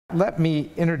Let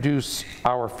me introduce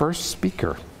our first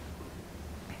speaker.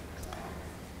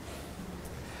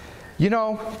 You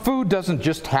know, food doesn't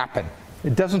just happen.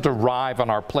 It doesn't arrive on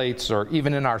our plates or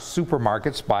even in our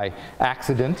supermarkets by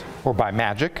accident or by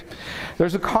magic.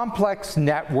 There's a complex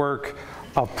network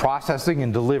of processing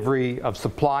and delivery, of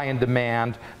supply and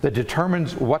demand that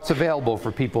determines what's available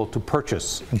for people to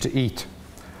purchase and to eat.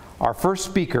 Our first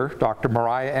speaker, Dr.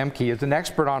 Mariah Ehmke, is an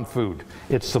expert on food,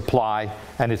 its supply,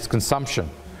 and its consumption.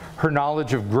 Her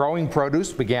knowledge of growing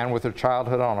produce began with her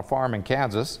childhood on a farm in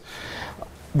Kansas,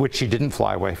 which she didn't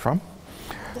fly away from.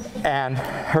 And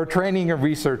her training and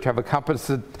research have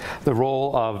encompassed the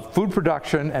role of food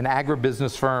production and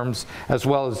agribusiness firms, as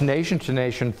well as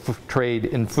nation-to-nation trade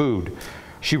in food.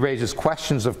 She raises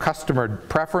questions of customer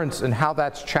preference and how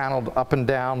that's channeled up and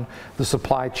down the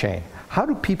supply chain. How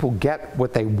do people get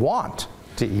what they want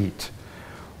to eat?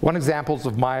 One example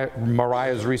of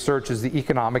Mariah's research is the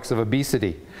economics of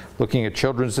obesity, looking at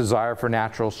children's desire for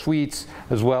natural sweets,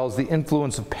 as well as the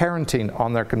influence of parenting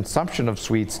on their consumption of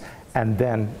sweets and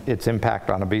then its impact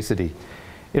on obesity.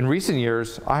 In recent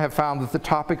years, I have found that the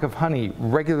topic of honey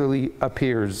regularly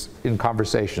appears in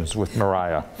conversations with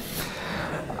Mariah.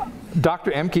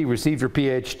 Dr. Ehmke received her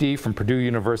PhD from Purdue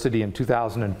University in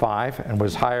 2005 and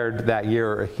was hired that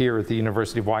year here at the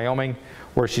University of Wyoming,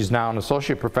 where she's now an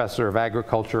associate professor of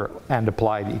agriculture and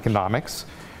applied economics.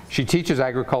 She teaches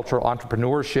agricultural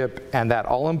entrepreneurship and that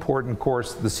all-important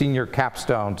course, the Senior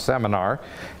Capstone Seminar,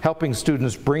 helping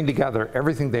students bring together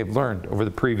everything they've learned over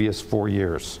the previous 4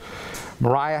 years.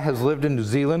 Mariah has lived in New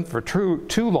Zealand for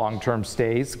two long-term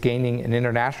stays, gaining an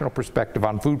international perspective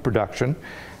on food production,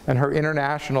 and her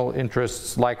international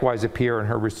interests likewise appear in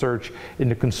her research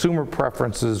into consumer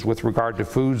preferences with regard to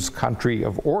food's country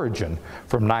of origin,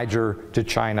 from Niger to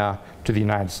China to the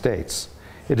United States.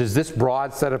 It is this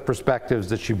broad set of perspectives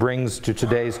that she brings to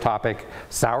today's topic: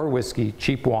 sour whiskey,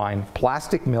 cheap wine,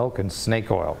 plastic milk, and snake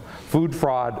oil, food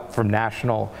fraud from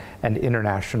national and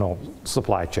international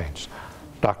supply chains.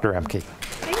 Dr. Ehmke.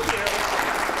 Thank you.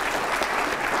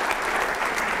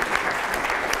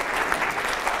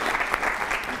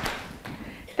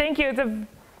 Thank you. It's a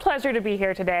pleasure to be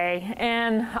here today.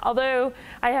 And although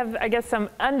I have, I guess, some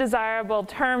undesirable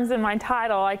terms in my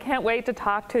title, I can't wait to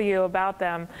talk to you about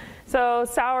them. So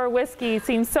sour whiskey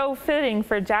seems so fitting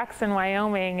for Jackson,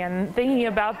 Wyoming, and thinking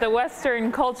about the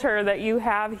Western culture that you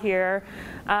have here.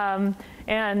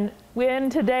 And when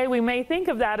today we may think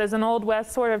of that as an Old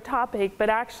West sort of topic, but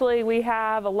actually we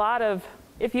have a lot of,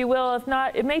 if you will, if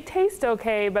not, it may taste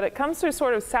okay, but it comes through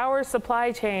sort of sour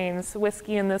supply chains,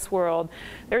 whiskey in this world.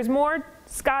 There's more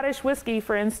Scottish whiskey,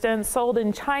 for instance, sold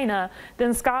in China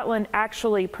than Scotland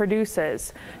actually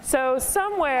produces. So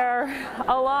somewhere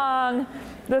along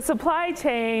the supply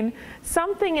chain,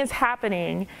 something is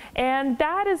happening, and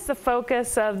that is the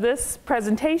focus of this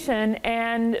presentation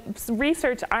and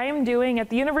research I am doing at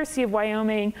the University of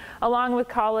Wyoming, along with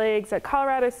colleagues at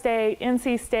Colorado State,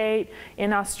 NC State,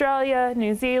 in Australia,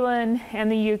 New Zealand,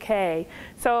 and the UK.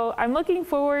 So I'm looking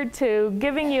forward to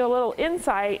giving you a little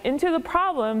insight into the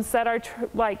problems that are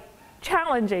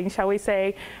challenging, shall we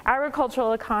say,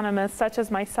 agricultural economists such as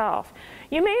myself.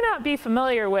 You may not be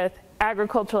familiar with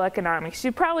agricultural economics.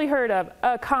 You've probably heard of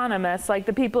economists, like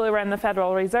the people who run the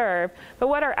Federal Reserve. But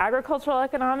what are agricultural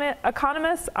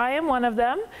economists? I am one of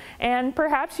them, and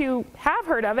perhaps you have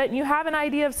heard of it, and you have an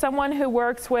idea of someone who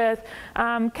works with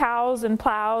cows and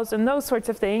plows and those sorts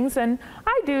of things. And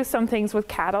I do some things with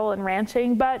cattle and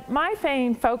ranching, but my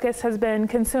main focus has been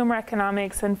consumer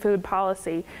economics and food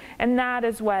policy, and that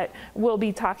is what we'll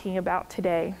be talking about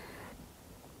today.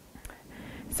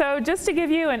 So just to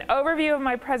give you an overview of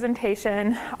my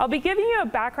presentation, I'll be giving you a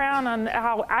background on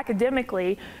how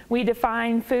academically we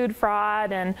define food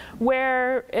fraud and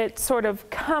where it sort of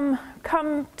come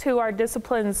to our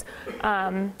discipline's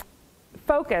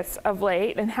focus of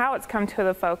late and how it's come to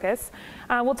the focus.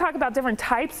 We'll talk about different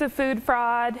types of food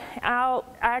fraud.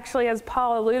 Actually, as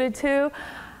Paul alluded to,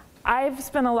 I've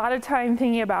spent a lot of time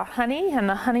thinking about honey and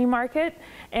the honey market,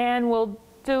 and we'll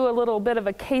do a little bit of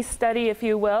a case study, if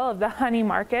you will, of the honey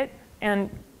market and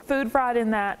food fraud in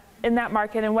that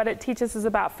market and what it teaches us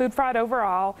about food fraud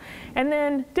overall. And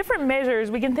then different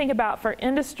measures we can think about for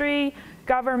industry,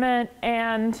 government,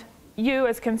 and you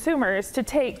as consumers to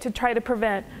take to try to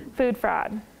prevent food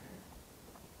fraud.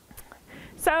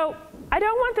 So I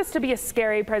don't want this to be a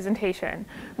scary presentation.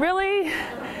 Really,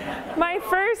 my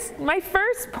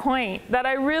first point that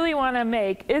I really want to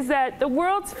make is that the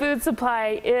world's food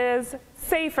supply is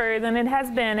safer than it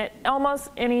has been at almost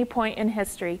any point in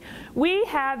history. We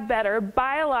have better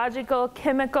biological,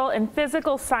 chemical, and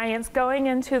physical science going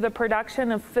into the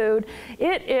production of food.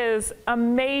 It is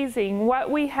amazing what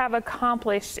we have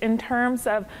accomplished in terms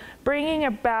of bringing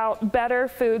about better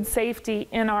food safety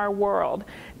in our world.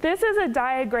 This is a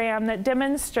diagram that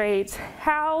demonstrates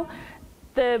how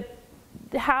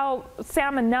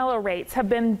salmonella rates have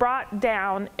been brought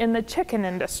down in the chicken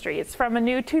industry. It's from a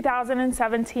new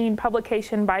 2017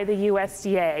 publication by the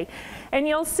USDA. And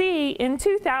you'll see in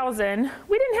 2000,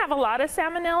 we didn't have a lot of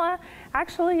salmonella,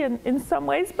 actually, in some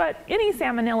ways, but any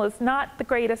salmonella is not the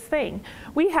greatest thing.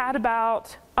 We had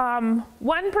about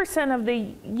 1% of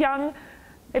the young,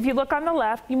 if you look on the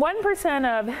left, 1%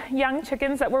 of young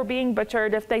chickens that were being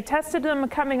butchered, if they tested them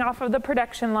coming off of the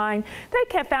production line,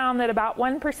 they found that about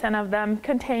 1% of them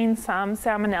contained some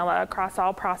salmonella across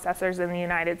all processors in the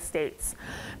United States.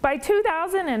 By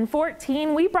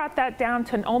 2014, we brought that down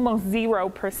to almost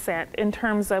 0% in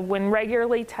terms of when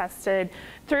regularly tested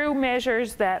through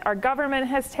measures that our government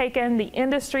has taken, the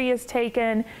industry has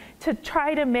taken, to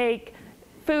try to make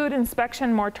food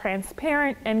inspection more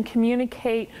transparent and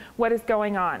communicate what is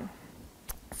going on.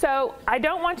 So I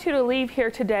don't want you to leave here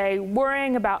today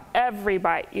worrying about every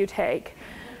bite you take.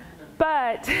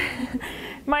 But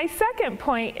my second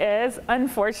point is,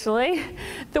 unfortunately,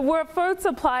 the food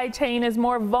supply chain is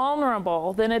more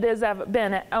vulnerable than it has ever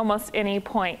been at almost any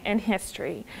point in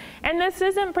history. And this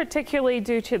isn't particularly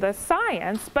due to the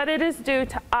science, but it is due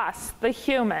to us, the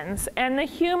humans, and the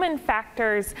human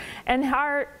factors, and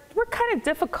how we're kind of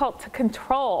difficult to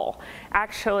control,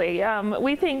 actually.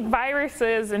 We think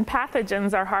viruses and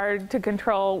pathogens are hard to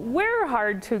control. We're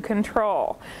hard to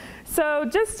control. So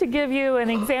just to give you an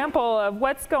example of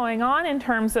what's going on in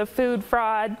terms of food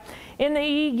fraud, in the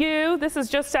EU, this is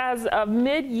just as of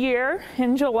mid-year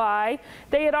in July,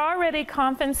 they had already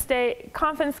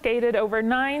confiscated over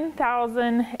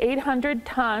 9,800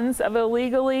 tons of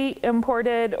illegally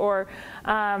imported or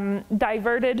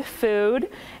diverted food.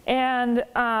 And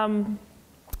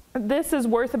this is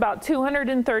worth about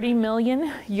 230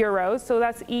 million euros, so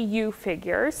that's EU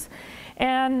figures.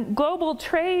 And global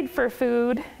trade for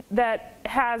food that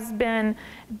has been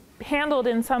handled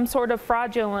in some sort of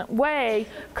fraudulent way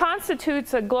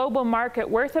constitutes a global market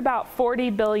worth about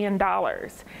 $40 billion.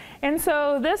 And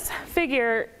so this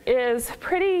figure is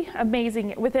pretty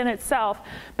amazing within itself.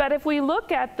 But if we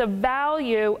look at the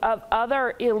value of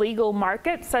other illegal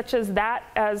markets, such as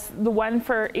the one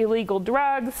for illegal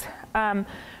drugs,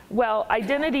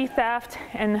 identity theft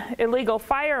and illegal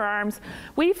firearms,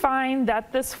 we find that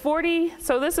this is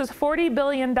 $40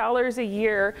 billion a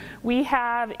year we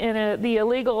have in the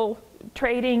illegal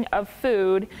trading of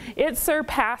food. It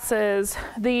surpasses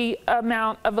the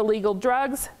amount of illegal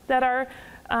drugs that are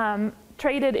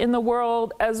traded in the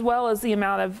world, as well as the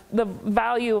amount of the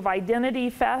value of identity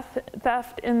theft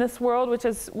in this world, which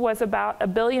was about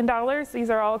 $1 billion. These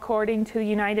are all according to the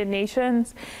United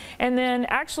Nations. And then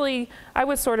actually, I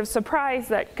was sort of surprised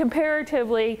that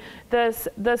comparatively,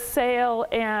 the sale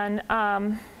and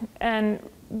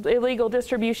illegal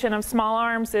distribution of small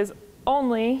arms is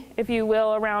only, if you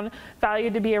will,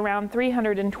 valued to be around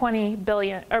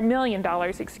 $320 million,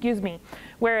 excuse me,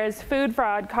 whereas food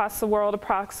fraud costs the world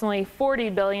approximately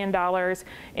 $40 billion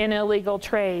in illegal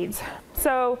trades.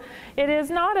 So it is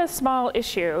not a small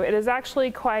issue. It is actually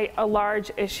quite a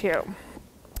large issue.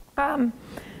 What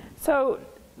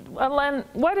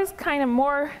is kind of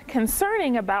more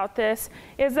concerning about this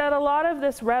is that a lot of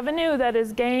this revenue that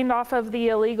is gained off of the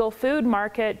illegal food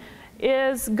market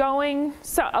is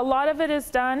a lot of it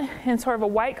is done in sort of a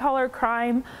white-collar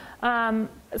crime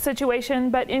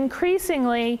situation, but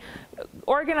increasingly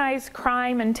organized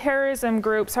crime and terrorism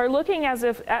groups are looking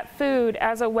at food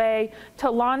as a way to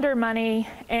launder money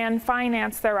and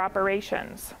finance their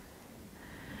operations.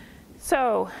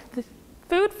 So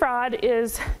food fraud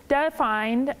is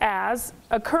defined as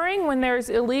occurring when there's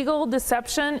illegal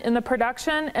deception in the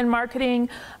production and marketing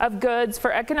of goods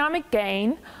for economic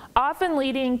gain, often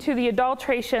leading to the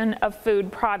adulteration of food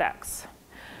products.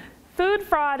 Food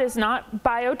fraud is not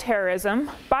bioterrorism.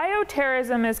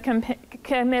 Bioterrorism is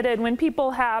committed when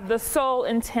people have the sole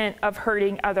intent of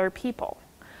hurting other people.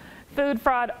 Food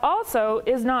fraud also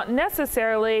is not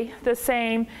necessarily the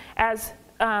same as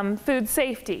food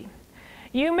safety.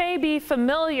 You may be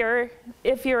familiar,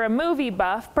 if you're a movie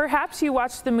buff, perhaps you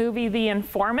watched the movie The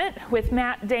Informant with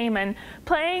Matt Damon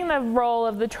playing the role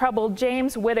of the troubled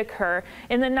James Whittaker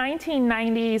in the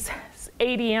 1990s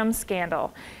ADM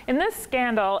scandal. In this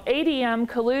scandal, ADM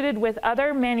colluded with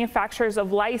other manufacturers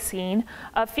of lysine,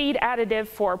 a feed additive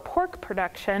for pork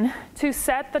production, to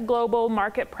set the global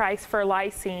market price for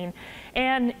lysine.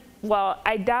 And well,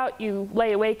 I doubt you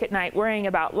lay awake at night worrying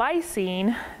about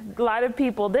lysine. A lot of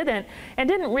people didn't, and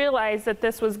didn't realize that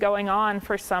this was going on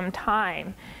for some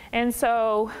time. And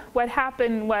so what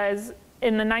happened was,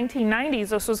 in the 1990s,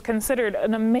 this was considered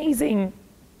an amazing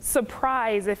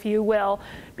surprise, if you will,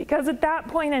 because at that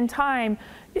point in time,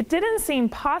 it didn't seem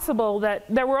possible that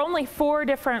there were only 4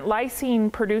 different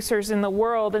lysine producers in the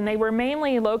world, and they were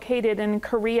mainly located in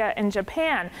Korea and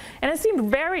Japan. And it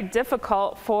seemed very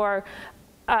difficult for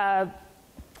a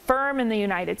firm in the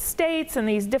United States and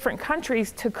these different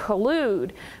countries to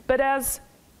collude. But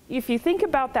if you think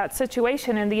about that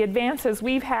situation and the advances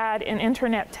we've had in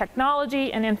internet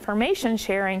technology and information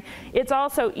sharing, it's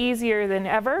also easier than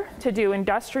ever to do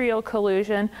industrial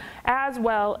collusion, as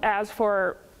well as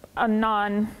for a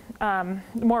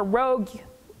more rogue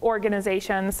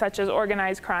organizations such as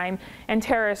organized crime and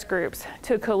terrorist groups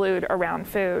to collude around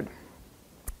food.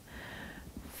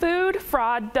 Food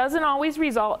fraud doesn't always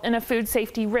result in a food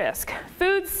safety risk.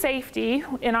 Food safety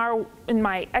in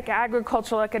my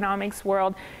agricultural economics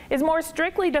world is more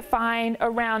strictly defined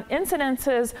around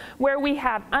incidences where we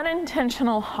have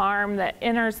unintentional harm that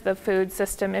enters the food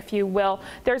system, if you will.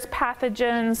 There's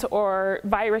pathogens or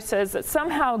viruses that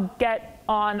somehow get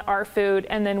on our food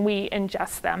and then we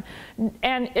ingest them.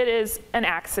 And it is an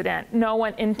accident. No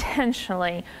one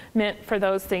intentionally meant for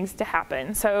those things to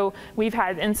happen. So we've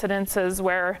had incidences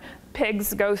where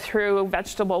pigs go through a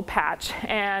vegetable patch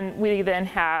and we then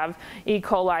have E.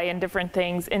 coli and different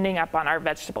things ending up on our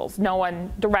vegetables. No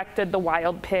one directed the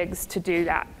wild pigs to do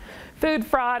that. Food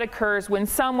fraud occurs when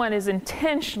someone is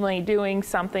intentionally doing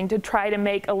something to try to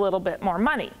make a little bit more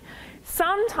money.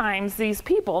 Sometimes these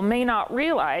people may not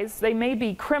realize they may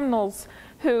be criminals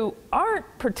who aren't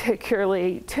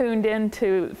particularly tuned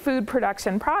into food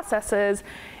production processes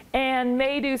and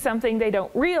may do something they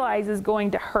don't realize is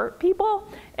going to hurt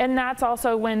people. And that's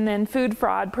also when then food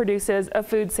fraud produces a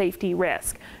food safety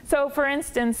risk. So for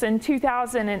instance, in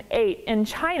 2008 in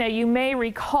China, you may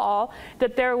recall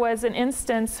that there was an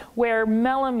instance where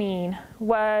melamine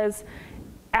was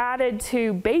added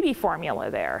to baby formula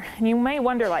there. And you may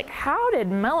wonder, like, how did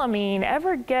melamine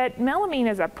ever melamine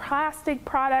is a plastic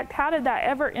product, how did that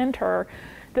ever enter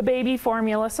the baby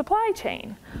formula supply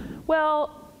chain?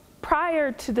 Well,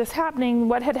 prior to this happening,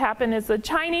 what had happened is the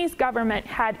Chinese government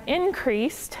had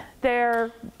increased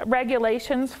their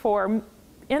regulations for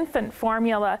infant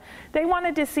formula. They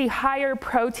wanted to see higher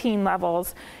protein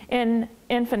levels in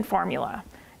infant formula.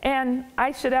 And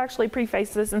I should actually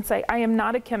preface this and say I am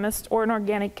not a chemist or an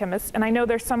organic chemist, and I know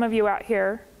there's some of you out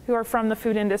here who are from the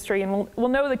food industry and will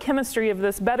know the chemistry of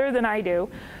this better than I do.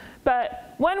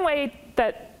 But one way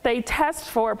that they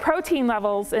test for protein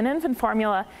levels in infant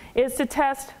formula is to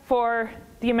test for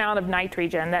the amount of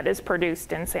nitrogen that is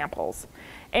produced in samples.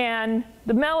 And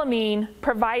the melamine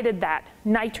provided that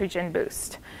nitrogen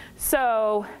boost.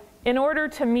 So in order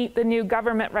to meet the new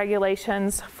government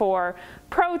regulations for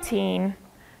protein,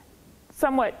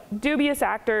 somewhat dubious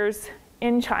actors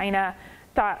in China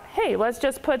thought, hey, let's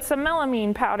just put some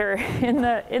melamine powder in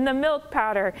the milk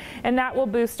powder, and that will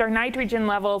boost our nitrogen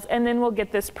levels, and then we'll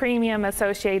get this premium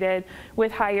associated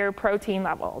with higher protein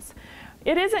levels.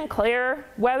 It isn't clear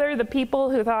whether the people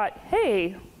who thought,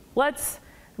 hey, let's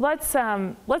add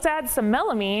some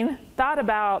melamine, thought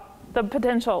about the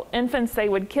potential infants they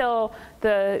would kill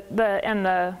and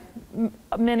the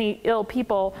many ill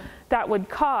people that would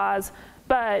cause.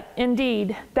 But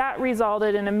indeed, that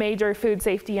resulted in a major food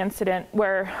safety incident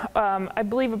where I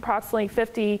believe approximately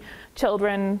 50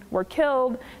 children were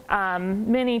killed.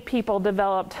 Many people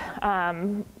developed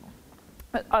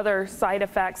other side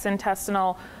effects,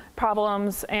 intestinal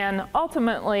problems, and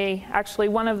ultimately, actually,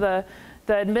 one of the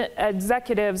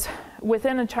executives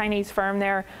within a Chinese firm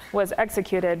there was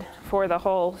executed for the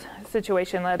whole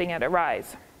situation, letting it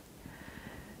arise.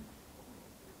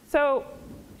 So,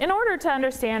 in order to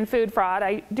understand food fraud,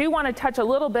 I do want to touch a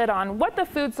little bit on what the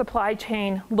food supply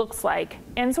chain looks like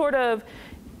and sort of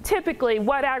typically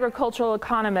what agricultural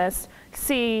economists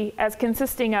see as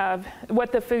consisting of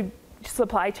what the food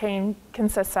supply chain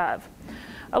consists of.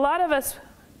 A lot of us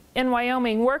in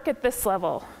Wyoming work at this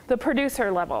level, the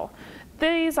producer level.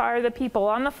 These are the people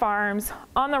on the farms,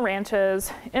 on the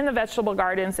ranches, in the vegetable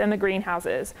gardens, and the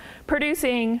greenhouses,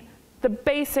 producing the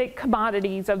basic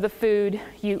commodities of the food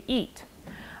you eat.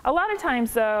 A lot of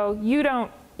times, though, you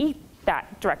don't eat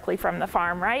that directly from the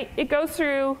farm, right? It goes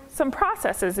through some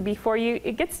processes before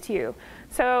it gets to you.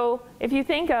 So if you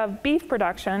think of beef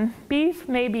production, beef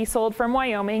may be sold from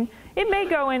Wyoming. It may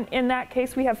go in that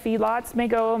case, we have feedlots, may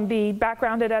go and be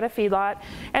backgrounded at a feedlot,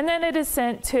 and then it is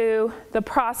sent to the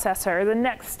processor, the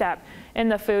next step. in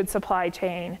the food supply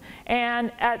chain.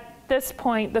 And at this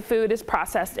point, the food is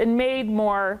processed and made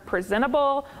more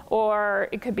presentable, or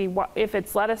it could be, if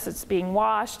it's lettuce, it's being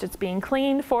washed, it's being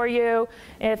cleaned for you.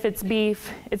 If it's beef,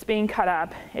 it's being cut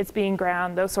up, it's being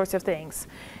ground, those sorts of things.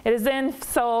 It is then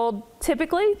sold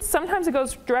typically, sometimes it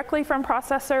goes directly from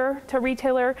processor to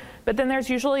retailer, but then there's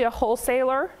usually a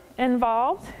wholesaler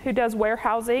involved who does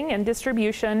warehousing and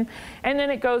distribution, and then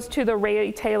it goes to the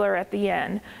retailer at the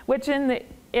end, which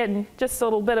in just a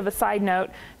little bit of a side note,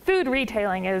 food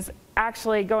retailing is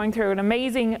actually going through an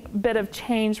amazing bit of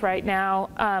change right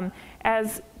now.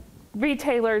 As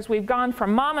retailers, we've gone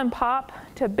from mom and pop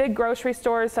to big grocery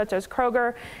stores such as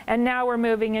Kroger, and now we're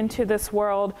moving into this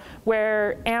world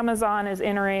where Amazon is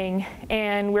entering,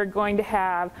 and we're going to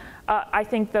have, I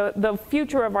think the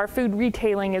future of our food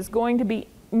retailing is going to be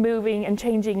moving and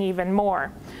changing even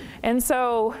more. And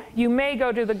so you may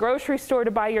go to the grocery store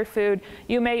to buy your food,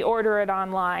 you may order it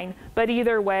online, but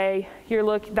either way,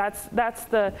 that's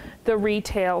the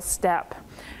retail step.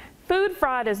 Food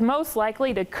fraud is most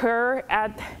likely to occur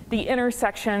at the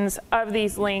intersections of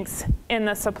these links in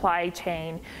the supply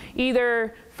chain,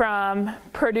 either from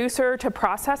producer to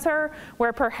processor,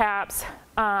 where perhaps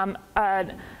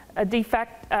a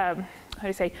defect,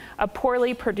 a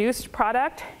poorly produced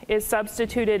product is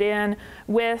substituted in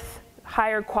with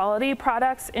higher quality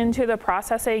products into the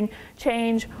processing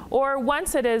chain, or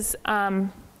once it has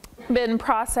been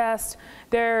processed,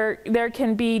 there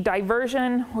can be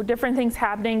diversion or different things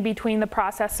happening between the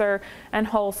processor and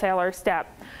wholesaler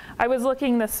step. I was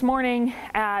looking this morning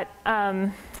at,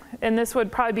 and this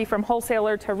would probably be from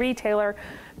wholesaler to retailer,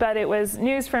 but it was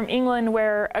news from England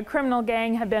where a criminal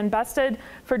gang had been busted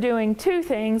for doing two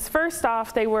things. First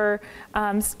off, they were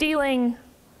stealing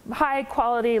high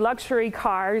quality luxury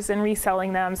cars and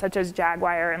reselling them, such as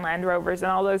Jaguar and Land Rovers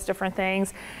and all those different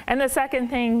things. And the second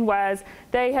thing was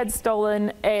they had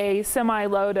stolen a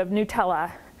semi-load of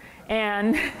Nutella,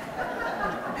 and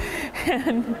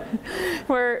and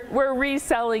we're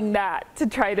reselling that to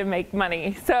try to make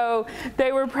money. So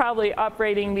they were probably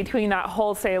operating between that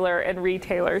wholesaler and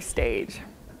retailer stage.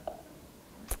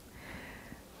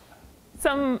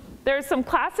 There's some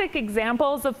classic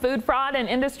examples of food fraud in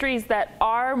industries that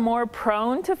are more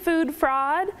prone to food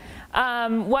fraud.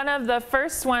 One of the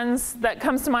first ones that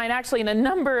comes to mind, actually in a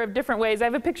number of different ways, I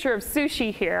have a picture of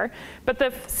sushi here, but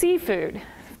the seafood.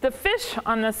 The fish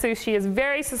on the sushi is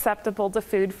very susceptible to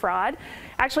food fraud.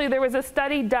 Actually, there was a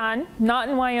study done, not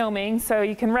in Wyoming, so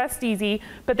you can rest easy,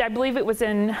 but I believe it was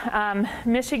in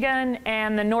Michigan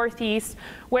and the Northeast,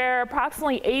 where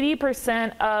approximately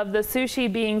 80% of the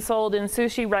sushi being sold in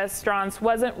sushi restaurants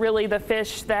wasn't really the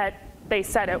fish that they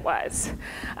said it was.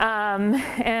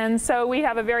 And so we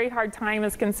have a very hard time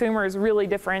as consumers really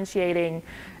differentiating,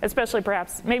 especially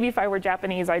perhaps, maybe if I were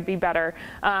Japanese, I'd be better,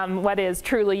 what is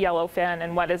truly yellowfin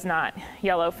and what is not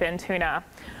yellowfin tuna.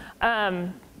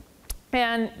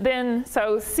 And then,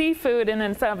 so seafood in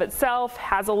and of itself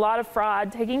has a lot of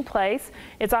fraud taking place.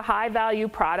 It's a high value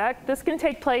product. This can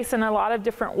take place in a lot of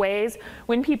different ways.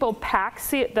 When people pack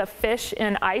the fish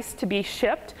in ice to be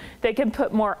shipped, they can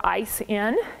put more ice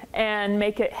in and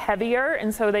make it heavier,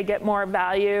 and so they get more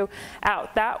value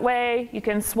out that way. You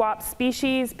can swap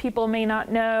species, people may not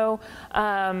know.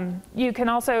 You can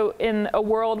also, in a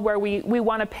world where we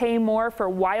want to pay more for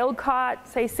wild caught,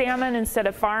 say salmon, instead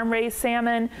of farm raised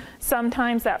salmon,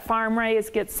 sometimes that farm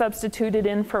raised gets substituted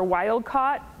in for wild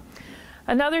caught.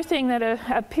 Another thing that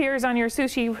appears on your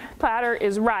sushi platter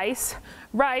is rice.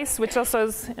 Rice, which also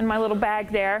is in my little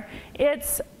bag there,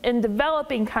 it's in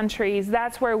developing countries,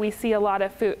 that's where we see a lot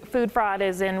of food fraud,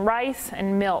 is in rice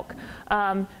and milk.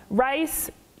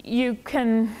 Rice, you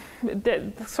can,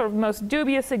 the sort of most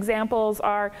dubious examples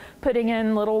are putting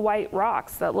in little white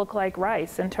rocks that look like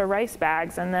rice into rice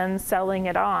bags and then selling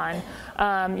it on.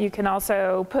 You can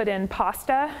also put in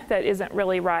pasta that isn't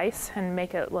really rice and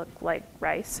make it look like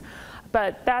rice.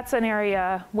 But that's an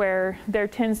area where there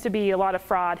tends to be a lot of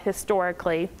fraud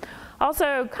historically.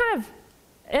 Also, kind of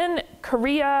in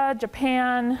Korea,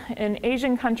 Japan, in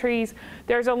Asian countries,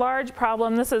 there's a large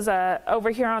problem. This is over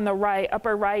here on the right,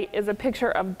 upper right, is a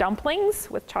picture of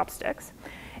dumplings with chopsticks.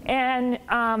 And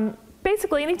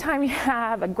basically, anytime you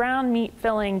have a ground meat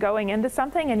filling going into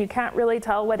something and you can't really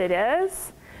tell what it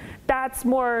is, that's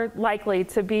more likely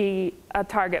to be a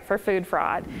target for food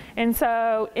fraud. And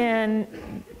so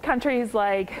in countries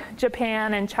like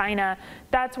Japan and China,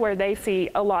 that's where they see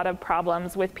a lot of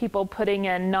problems with people putting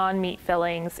in non-meat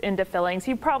fillings into fillings.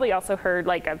 You've probably also heard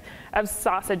like of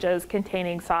sausages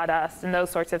containing sawdust and those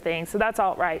sorts of things. So that's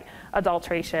outright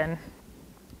adulteration.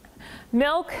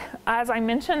 Milk, as I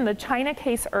mentioned, the China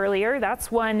case earlier,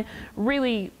 that's one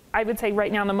really I would say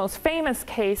right now the most famous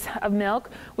case of milk.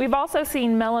 We've also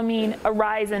seen melamine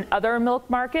arise in other milk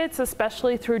markets,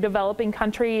 especially through developing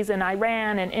countries in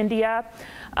Iran and India.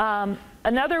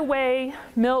 Another way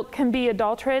milk can be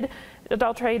adulterated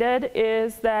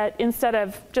is that instead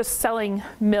of just selling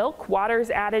milk, water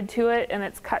is added to it and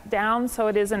it's cut down so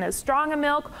it isn't as strong a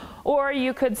milk, or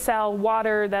you could sell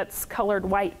water that's colored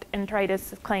white and try to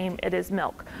claim it is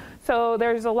milk. So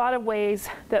there's a lot of ways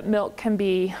that milk can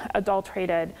be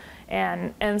adulterated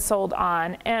and sold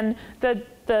on. And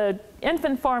the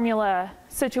infant formula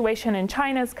situation in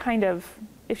China is kind of,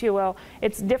 if you will,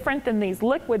 it's different than these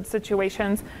liquid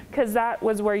situations because that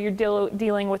was where you're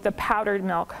dealing with the powdered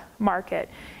milk market.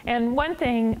 And one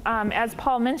thing, as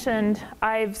Paul mentioned,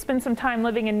 I've spent some time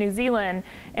living in New Zealand,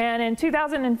 and in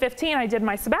 2015 I did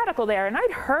my sabbatical there, and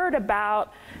I'd heard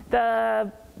about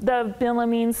the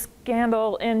melamine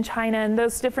scandal in China and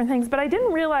those different things, but I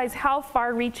didn't realize how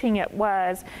far-reaching it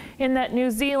was, in that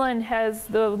New Zealand has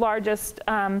the largest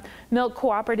milk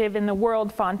cooperative in the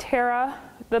world, Fonterra.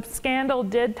 The scandal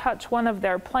did touch one of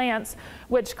their plants,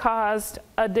 which caused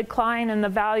a decline in the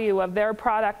value of their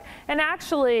product and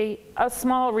actually a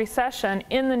small recession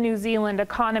in the New Zealand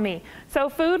economy. So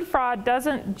food fraud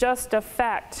doesn't just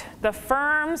affect the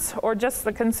firms or just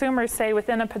the consumers, say,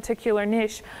 within a particular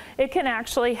niche. It can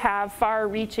actually have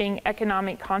far-reaching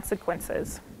economic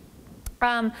consequences.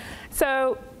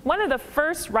 So one of the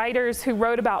first writers who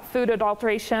wrote about food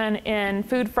adulteration and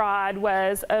food fraud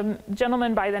was a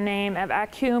gentleman by the name of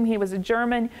Ehmke. He was a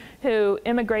German who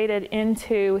immigrated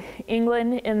into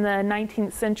England in the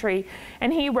 19th century,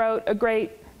 and he wrote a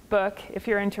great book, if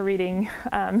you're into reading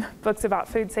books about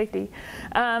food safety,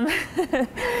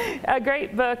 a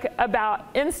great book about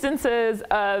instances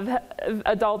of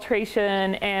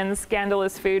adulteration and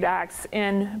scandalous food acts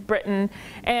in Britain.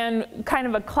 And kind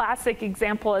of a classic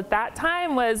example at that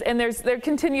time was, and there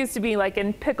continues to be, like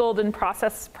in pickled and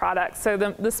processed products. So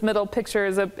this middle picture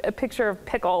is a picture of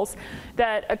pickles,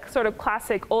 that a sort of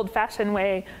classic old-fashioned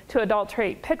way to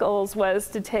adulterate pickles was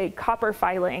to take copper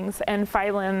filings and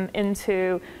file them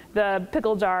into the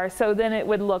pickle jar, so then it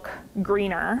would look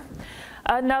greener.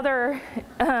 Another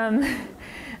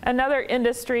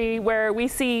industry where we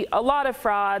see a lot of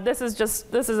fraud, this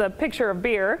is a picture of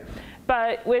beer,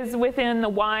 but was within the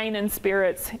wine and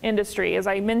spirits industry. As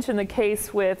I mentioned, the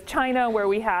case with China, where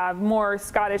we have more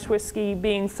Scottish whiskey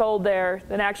being sold there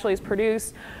than actually is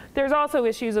produced. There's also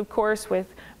issues, of course,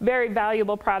 with very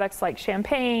valuable products like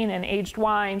champagne and aged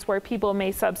wines, where people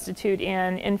may substitute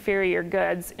in inferior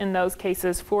goods in those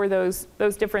cases for those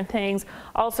different things.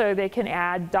 Also, they can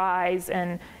add dyes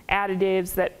and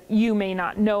additives that you may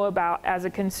not know about as a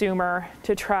consumer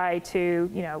to try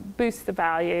to, boost the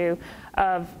value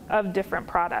of different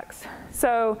products.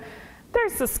 So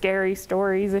there's the scary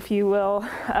stories, if you will,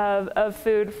 of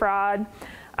food fraud.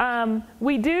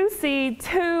 We do see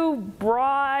two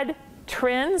broad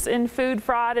trends in food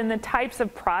fraud and the types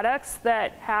of products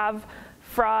that have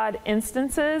fraud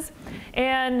instances.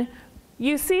 And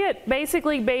you see it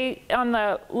basically on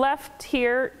the left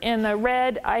here in the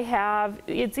red. I have,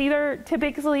 it's either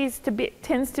typically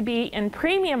tends to be in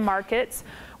premium markets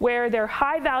where they're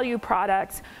high value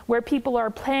products, where people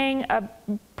are paying a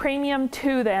premium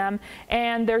to them,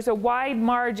 and there's a wide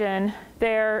margin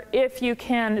there if you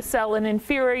can sell an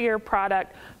inferior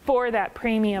product for that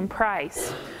premium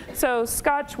price. So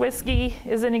Scotch whiskey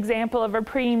is an example of a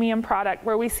premium product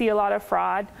where we see a lot of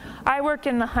fraud. I work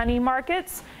in the honey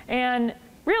markets, and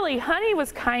really honey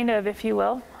was kind of, if you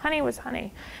will, honey was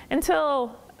honey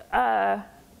until, I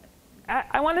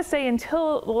want to say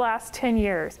until the last 10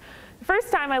 years. The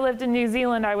first time I lived in New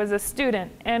Zealand, I was a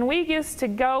student, and we used to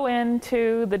go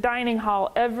into the dining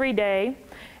hall every day,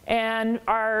 and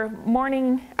our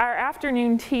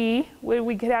afternoon tea,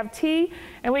 we could have tea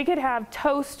and we could have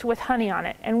toast with honey on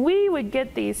it. And we would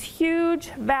get these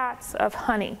huge vats of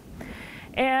honey.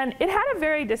 And it had a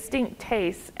very distinct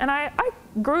taste, and I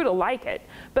grew to like it,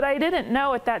 but I didn't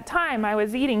know at that time I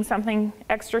was eating something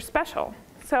extra special.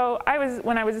 So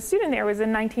when I was a student there, it was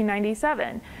in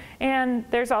 1997, and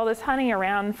there's all this honey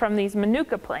around from these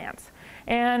manuka plants.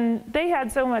 And they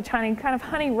had so much honey, kind of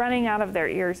honey running out of their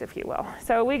ears, if you will.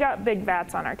 So we got big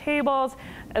vats on our tables.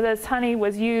 This honey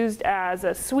was used as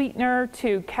a sweetener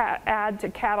to add to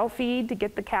cattle feed to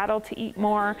get the cattle to eat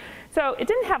more. So it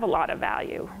didn't have a lot of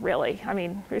value, really. I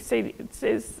mean, it's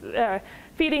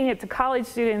feeding it to college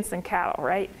students and cattle,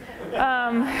 right?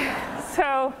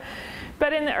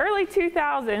 But in the early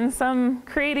 2000s, some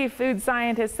creative food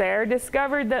scientists there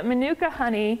discovered that manuka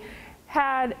honey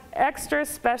had extra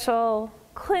special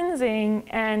cleansing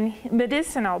and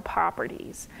medicinal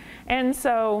properties. And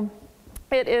so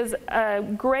It is a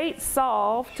great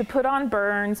solve to put on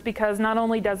burns because not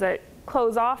only does it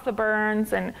close off the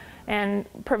burns and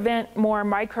prevent more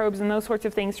microbes and those sorts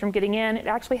of things from getting in, it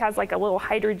actually has like a little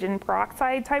hydrogen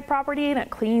peroxide type property, and it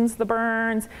cleans the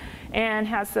burns and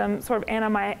has some sort of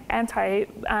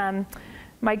antimicrobial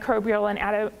and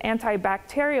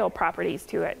antibacterial properties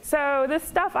to it. So this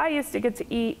stuff I used to get to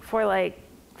eat for like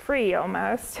free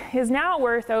almost is now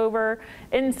worth over,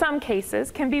 in some cases,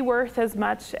 can be worth as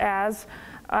much as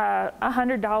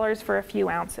 $100 for a few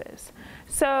ounces.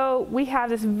 So we have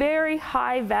this very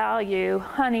high value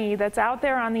honey that's out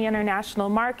there on the international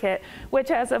market, which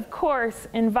has of course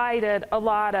invited a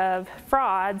lot of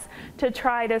frauds to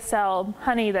try to sell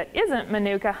honey that isn't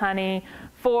Manuka honey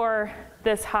for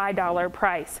this high dollar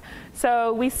price.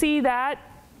 So we see that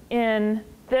in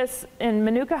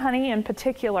Manuka honey in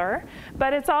particular,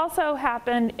 but it's also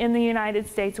happened in the United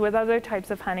States with other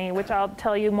types of honey, which I'll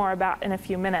tell you more about in a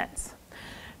few minutes.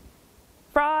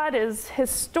 Fraud is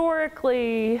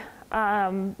historically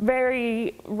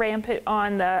very rampant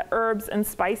on the herbs and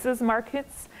spices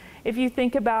markets. If you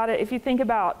think about it, if you think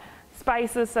about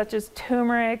spices such as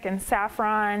turmeric and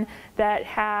saffron that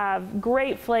have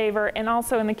great flavor, and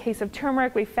also in the case of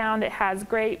turmeric, we found it has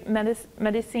great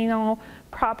medicinal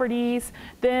properties,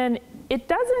 then it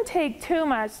doesn't take too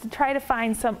much to try to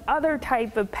find some other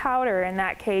type of powder in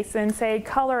that case and say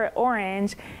color it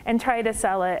orange and try to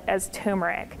sell it as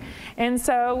turmeric. And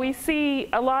so we see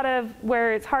a lot of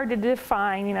where it's hard to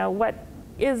define, you know, what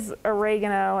is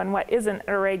oregano and what isn't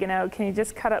oregano. Can you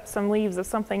just cut up some leaves of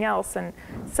something else and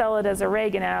sell it as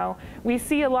oregano? We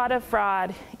see a lot of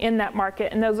fraud in that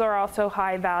market, and those are also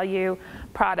high value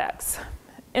products.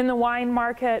 In the wine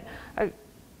market,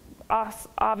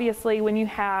 obviously when you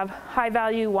have high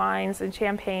value wines and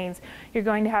champagnes, you're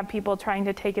going to have people trying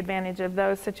to take advantage of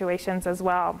those situations as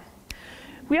well.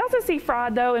 We also see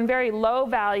fraud though in very low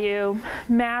value,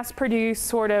 mass produced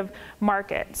sort of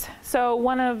markets. So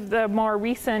one of the more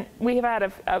recent, we've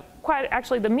had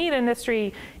actually the meat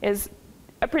industry is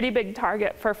a pretty big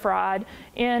target for fraud.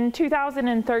 In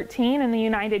 2013 in the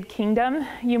United Kingdom,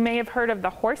 you may have heard of the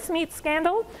horse meat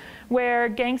scandal, where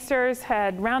gangsters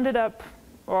had rounded up,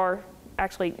 or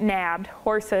actually nabbed,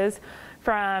 horses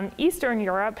from Eastern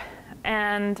Europe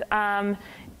and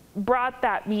brought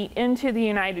that meat into the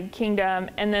United Kingdom,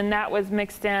 and then that was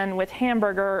mixed in with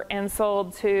hamburger and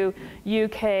sold to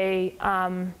UK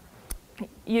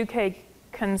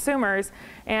consumers.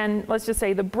 And let's just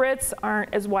say the Brits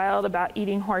aren't as wild about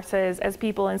eating horses as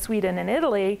people in Sweden and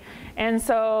Italy, and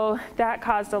so that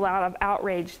caused a lot of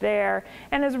outrage there,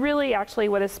 and is really actually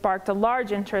what has sparked a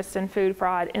large interest in food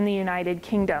fraud in the United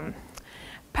Kingdom.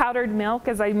 Powdered milk,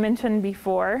 as I mentioned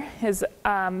before, is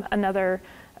another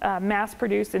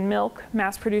mass-produced in milk,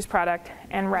 mass-produced product,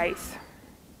 and rice.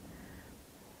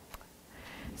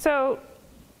 So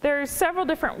there's several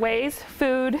different ways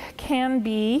food can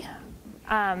be,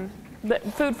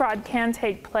 food fraud can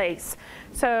take place.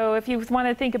 So if you want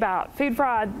to think about food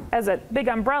fraud as a big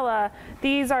umbrella,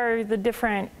 these are the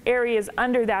different areas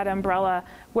under that umbrella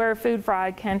where food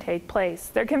fraud can take place.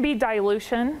 There can be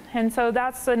dilution, and so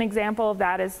that's an example of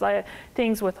that is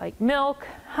things with like milk.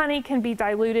 Honey can be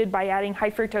diluted by adding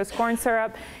high fructose corn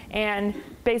syrup and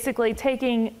basically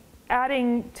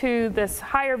adding to this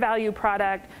higher value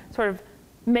product, sort of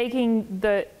making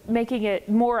it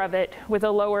more of it with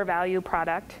a lower value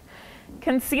product.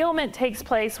 Concealment takes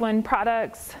place when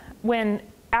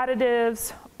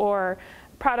additives or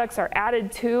products are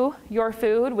added to your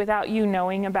food without you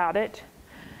knowing about it.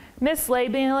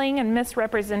 Mislabeling and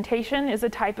misrepresentation is a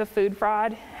type of food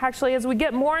fraud. Actually, as we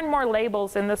get more and more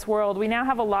labels in this world, we now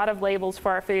have a lot of labels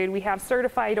for our food. We have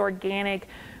certified organic,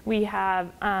 we have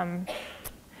all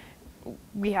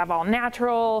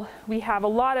natural, we have a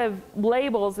lot of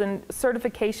labels and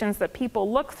certifications that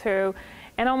people look through.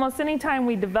 And almost any time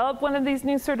we develop one of these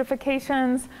new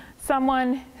certifications,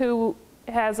 someone who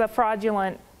has a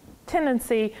fraudulent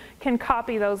tendency can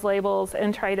copy those labels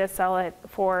and try to sell it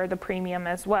for the premium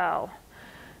as well.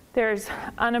 There's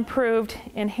unapproved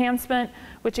enhancement,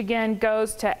 which again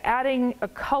goes to adding a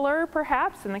color,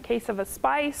 perhaps, in the case of a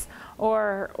spice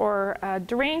or a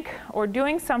drink, or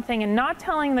doing something and not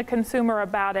telling the consumer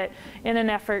about it in an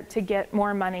effort to get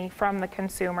more money from the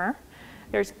consumer.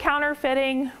 There's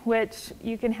counterfeiting, which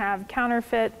you can have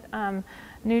counterfeit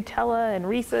Nutella and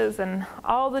Reese's and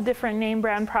all the different name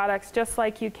brand products, just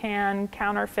like you can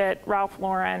counterfeit Ralph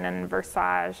Lauren and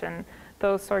Versace and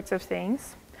those sorts of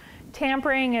things.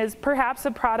 Tampering is perhaps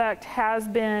a product has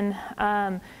been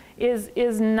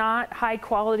is not high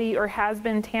quality or has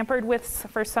been tampered with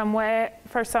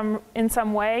in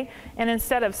some way, and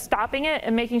instead of stopping it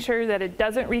and making sure that it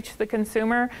doesn't reach the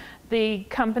consumer, the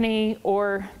company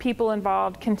or people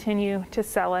involved continue to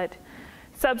sell it.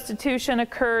 Substitution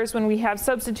occurs when we have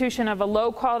substitution of a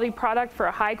low quality product for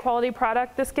a high quality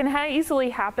product. This can easily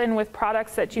happen with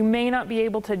products that you may not be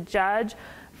able to judge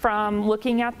from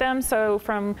looking at them. So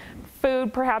from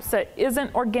food perhaps that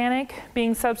isn't organic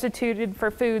being substituted for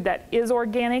food that is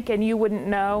organic, and you wouldn't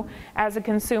know as a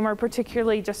consumer,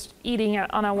 particularly just eating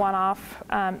it on a one-off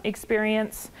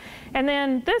experience. And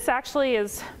then this actually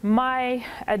is my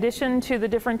addition to the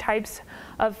different types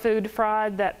of food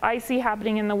fraud that I see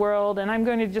happening in the world, and I'm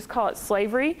going to just call it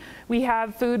slavery. We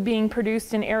have food being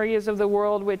produced in areas of the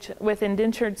world with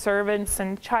indentured servants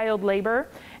and child labor,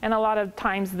 and a lot of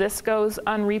times this goes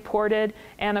unreported,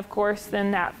 and of course then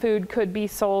that food could be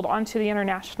sold onto the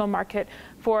international market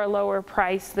for a lower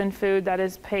price than food that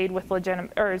is paid with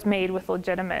legitimate or is made with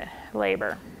legitimate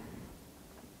labor.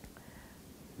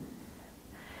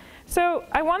 So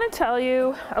I want to tell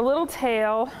you a little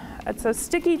tale. It's a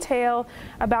sticky tale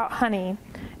about honey.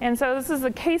 And so this is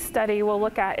a case study we'll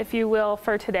look at, if you will,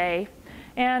 for today.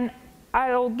 And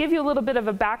I'll give you a little bit of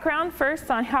a background first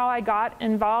on how I got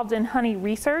involved in honey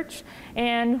research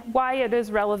and why it is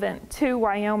relevant to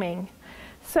Wyoming.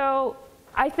 So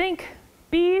I think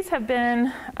bees have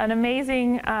been an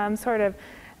amazing sort of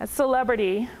a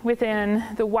celebrity within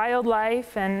the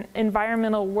wildlife and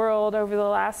environmental world over the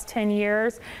last 10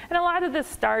 years. And a lot of this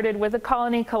started with a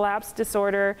colony collapse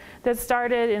disorder that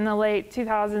started in the late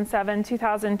 2007,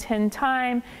 2010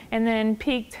 time, and then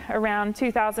peaked around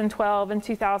 2012 and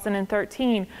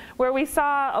 2013, where we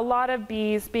saw a lot of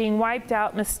bees being wiped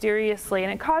out mysteriously.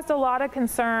 And it caused a lot of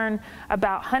concern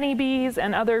about honeybees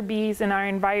and other bees in our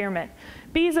environment.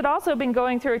 Bees had also been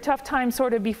going through a tough time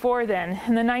sort of before then.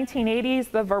 In the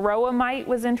 1980s, the varroa mite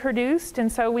was introduced,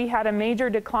 and so we had a major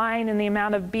decline in the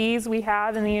amount of bees we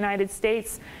have in the United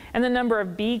States and the number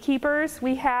of beekeepers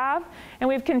we have, and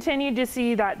we've continued to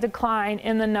see that decline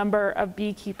in the number of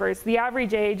beekeepers. The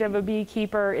average age of a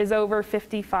beekeeper is over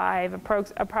 55,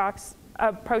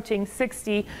 approaching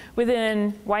 60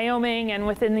 within Wyoming and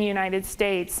within the United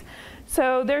States.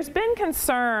 So there's been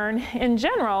concern in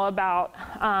general about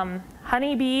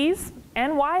honeybees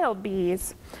and wild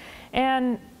bees.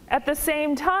 And at the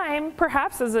same time,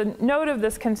 perhaps as a note of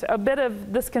this, a bit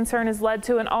of this concern has led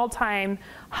to an all-time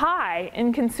high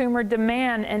in consumer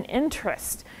demand and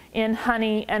interest in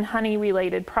honey and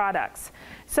honey-related products.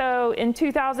 So in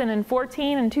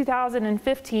 2014 and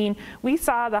 2015, we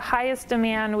saw the highest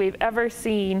demand we've ever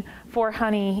seen for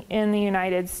honey in the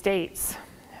United States.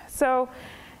 So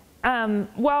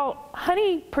while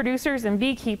honey producers and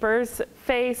beekeepers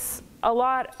face a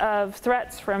lot of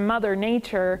threats from Mother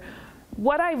Nature,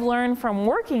 what I've learned from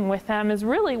working with them is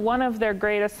really one of their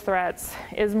greatest threats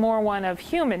is more one of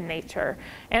human nature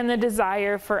and the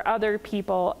desire for other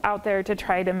people out there to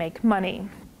try to make money.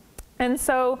 And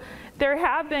so there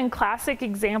have been classic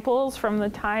examples from the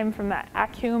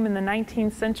vacuum in the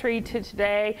 19th century to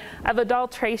today of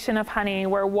adulteration of honey,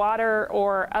 where water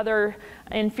or other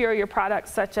inferior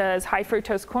products such as high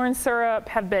fructose corn syrup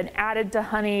have been added to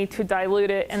honey to dilute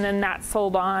it, and then that's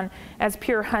sold on as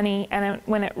pure honey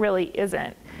when it really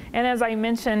isn't. And as I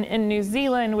mentioned, in New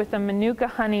Zealand with the Manuka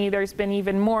honey, there's been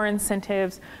even more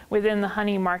incentives within the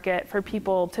honey market for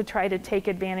people to try to take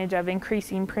advantage of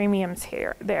increasing premiums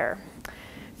there.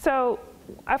 So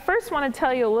I first want to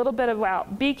tell you a little bit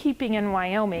about beekeeping in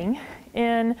Wyoming.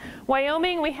 In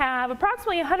Wyoming, we have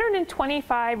approximately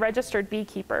 125 registered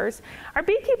beekeepers. Our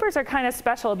beekeepers are kind of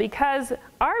special because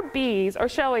our bees, or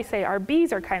shall we say our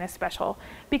bees are kind of special,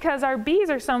 because our bees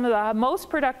are some of the most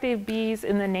productive bees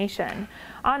in the nation.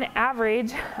 On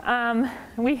average,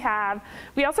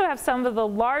 we also have some of the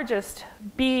largest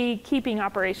beekeeping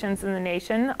operations in the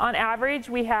nation. On average,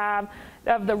 we have,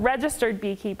 of the registered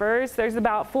beekeepers, there's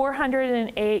about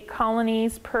 408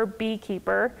 colonies per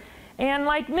beekeeper. And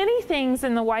like many things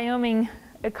in the Wyoming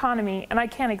economy, and I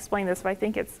can't explain this, but I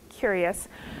think it's curious,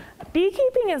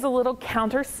 beekeeping is a little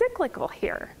counter-cyclical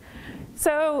here.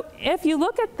 So if you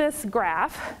look at this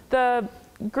graph, the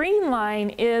green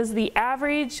line is the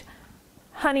average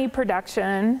honey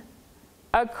production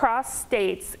across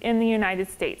states in the United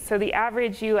States, so the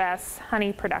average US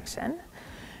honey production.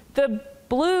 The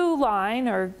blue line,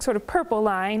 or sort of purple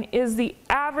line, is the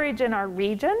average in our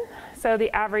region, so the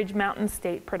average mountain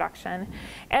state production.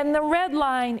 And the red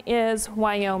line is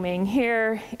Wyoming,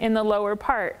 here in the lower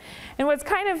part. And what's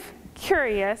kind of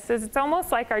curious is it's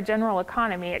almost like our general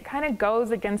economy. It kind of goes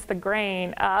against the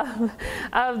grain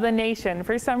of the nation.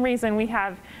 For some reason, we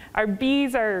have our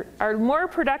bees are more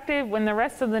productive when the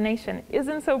rest of the nation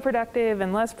isn't so productive,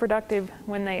 and less productive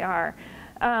when they are.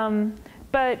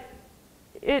 But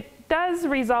it does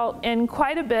result in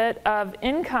quite a bit of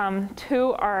income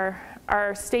to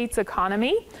our state's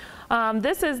economy.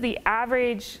 This is the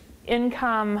average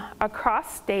income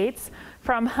across states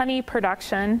from honey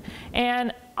production,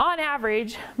 and on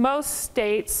average, most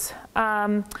states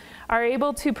are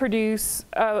able to produce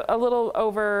a little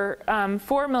over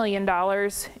 $4 million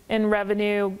in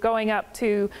revenue, going up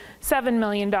to $7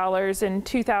 million in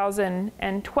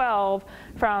 2012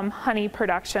 from honey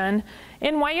production.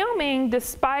 In Wyoming,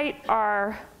 despite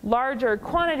our larger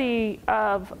quantity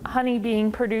of honey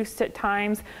being produced at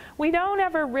times, we don't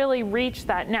ever really reach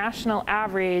that national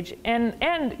average, and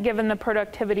given the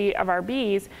productivity of our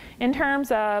bees, in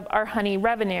terms of our honey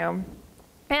revenue.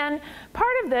 And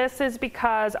part of this is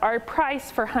because our price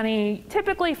for honey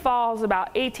typically falls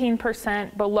about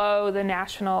 18% below the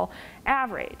national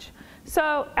average.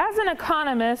 So as an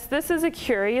economist, this is a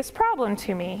curious problem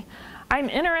to me. I'm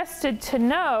interested to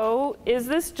know, is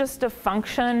this just a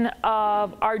function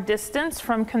of our distance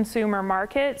from consumer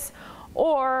markets,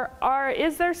 or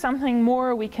is there something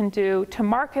more we can do to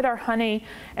market our honey,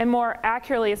 and more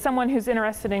accurately, as someone who's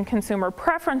interested in consumer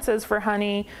preferences for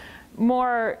honey,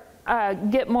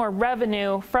 get more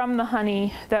revenue from the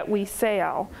honey that we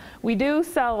sell? We do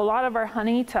sell a lot of our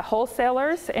honey to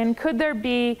wholesalers, and could there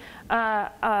be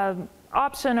an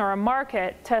option or a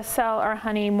market to sell our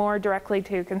honey more directly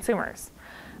to consumers?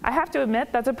 I have to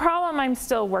admit, that's a problem I'm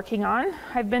still working on.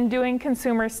 I've been doing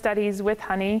consumer studies with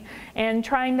honey and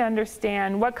trying to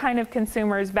understand what kind of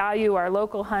consumers value our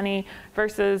local honey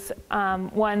versus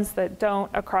ones that don't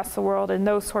across the world, and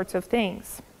those sorts of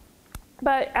things.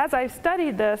 But as I've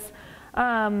studied this,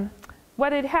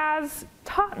 what it has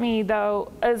taught me,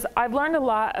 though, is I've learned a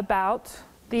lot about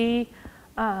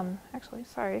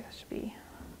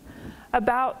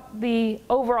about the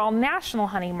overall national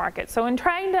honey market. So in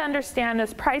trying to understand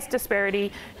this price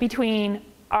disparity between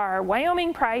our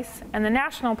Wyoming price and the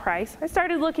national price, I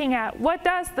started looking at what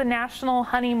does the national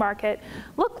honey market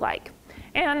look like.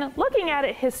 And looking at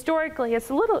it historically is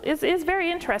very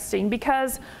interesting,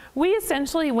 because we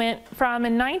essentially went from,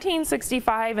 in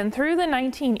 1965 and through the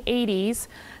 1980s,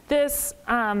 this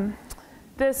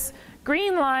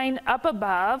green line up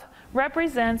above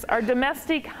represents our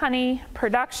domestic honey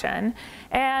production,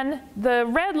 and the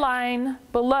red line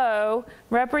below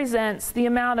represents the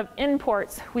amount of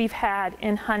imports we've had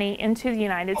in honey into the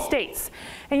United States.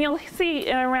 And you'll see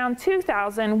in around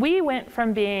 2000, we went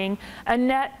from being a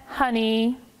net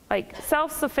honey, like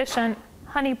self-sufficient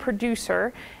honey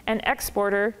producer and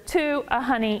exporter, to a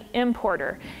honey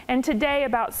importer. And today,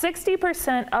 about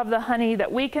 60% of the honey that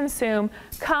we consume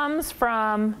comes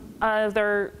from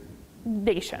other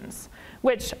nations,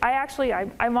 which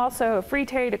I'm also a free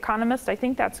trade economist. I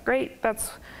think that's great.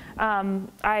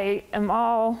 I am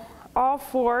all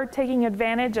for taking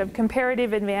advantage of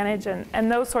comparative advantage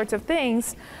and those sorts of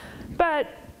things. But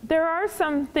there are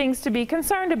some things to be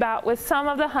concerned about with some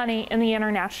of the honey in the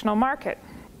international market.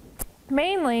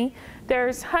 Mainly,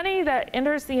 there's honey that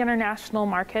enters the international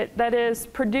market that is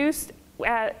produced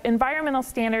at environmental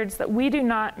standards that we do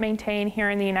not maintain here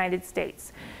in the United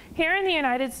States. Here in the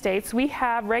United States, we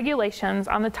have regulations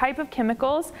on the type of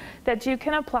chemicals that you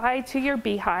can apply to your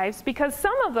beehives, because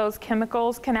some of those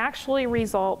chemicals can actually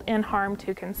result in harm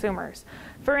to consumers.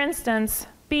 For instance,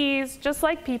 bees, just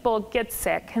like people, get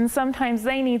sick, and sometimes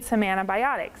they need some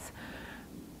antibiotics.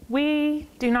 We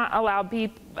do not allow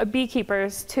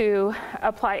beekeepers to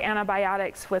apply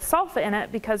antibiotics with sulfa in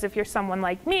it, because if you're someone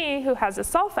like me who has a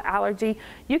sulfa allergy,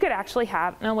 you could actually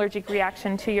have an allergic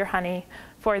reaction to your honey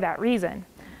for that reason.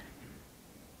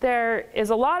 There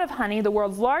is a lot of honey. The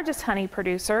world's largest honey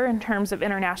producer in terms of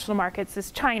international markets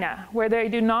is China, where they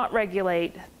do not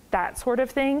regulate that sort of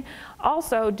thing.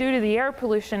 Also, due to the air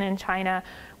pollution in China,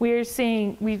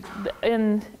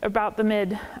 in about the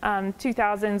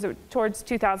mid-2000s, towards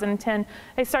 2010,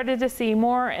 they started to see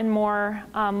more and more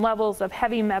levels of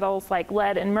heavy metals like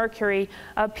lead and mercury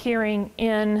appearing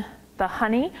in the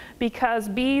honey, because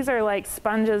bees are like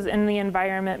sponges in the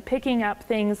environment, picking up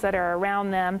things that are around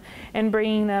them and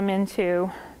bringing them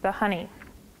into the honey.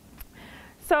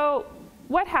 So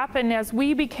what happened as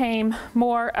we became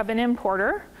more of an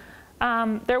importer?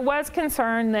 There was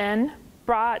concern then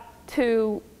brought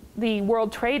to the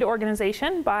World Trade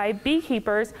Organization by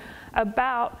beekeepers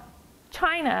about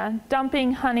China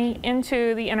dumping honey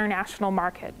into the international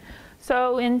market.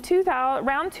 So in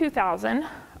around 2000,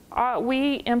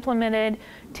 we implemented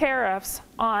tariffs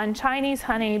on Chinese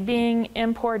honey being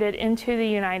imported into the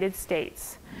United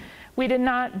States. We did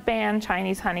not ban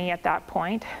Chinese honey at that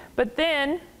point, but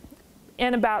then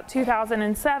in about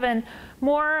 2007,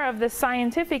 more of the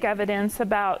scientific evidence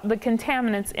about the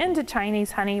contaminants into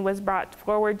Chinese honey was brought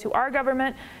forward to our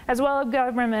government, as well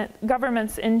as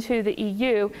governments into the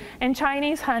EU, and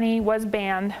Chinese honey was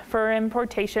banned for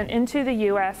importation into the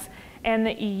US and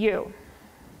the EU.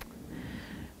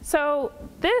 So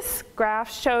this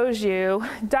graph shows you,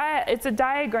 it's a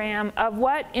diagram of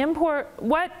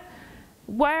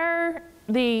where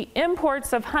the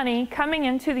imports of honey coming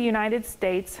into the United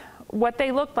States, what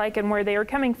they looked like and where they were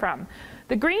coming from.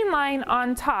 The green line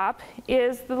on top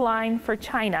is the line for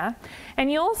China,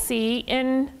 and you'll see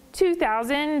in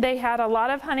 2000 they had a lot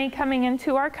of honey coming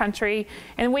into our country,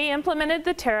 and we implemented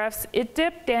the tariffs. It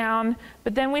dipped down,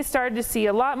 but then we started to see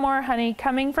a lot more honey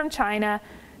coming from China.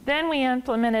 Then we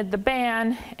implemented the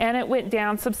ban, and it went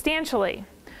down substantially.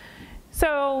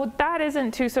 So that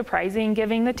isn't too surprising,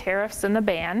 given the tariffs and the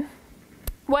ban.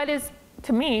 What is,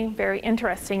 to me, very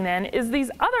interesting then, is these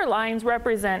other lines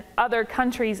represent other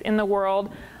countries in the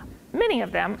world, many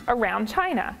of them around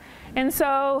China. And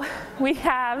so we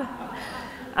have,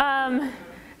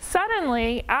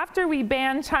 suddenly, after we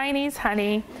banned Chinese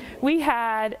honey, we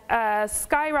had a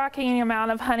skyrocketing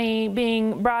amount of honey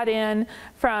being brought in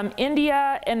from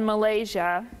India and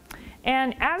Malaysia.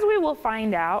 And as we will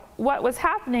find out, what was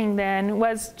happening then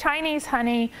was Chinese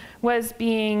honey was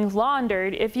being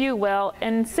laundered, if you will,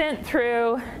 and sent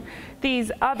through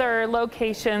these other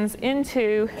locations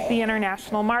into the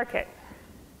international market.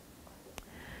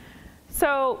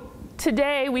 So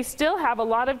today we still have a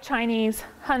lot of Chinese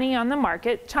honey on the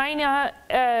market. China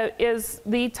is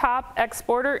the top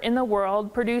exporter in the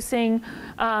world, producing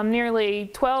nearly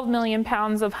 12 million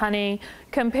pounds of honey,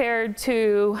 compared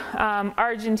to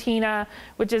Argentina,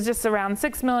 which is just around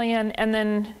 6 million, and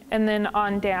then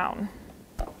on down.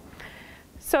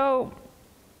 So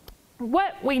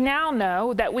what we now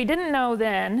know that we didn't know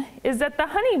then is that the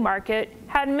honey market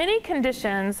had many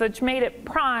conditions which made it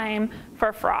prime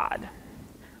for fraud.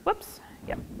 Whoops,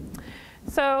 yep.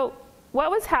 So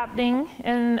what was happening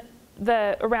in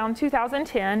around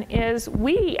 2010 is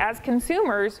we as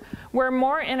consumers were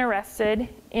more interested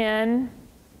in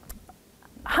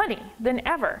honey than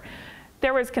ever.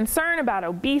 There was concern about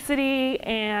obesity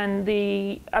and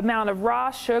the amount of raw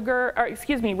sugar, or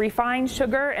excuse me, refined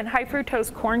sugar and high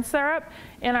fructose corn syrup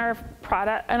in our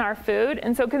product, in our food.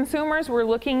 And so consumers were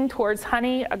looking towards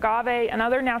honey, agave, and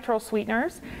other natural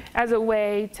sweeteners as a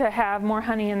way to have more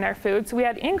honey in their food. So we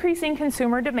had increasing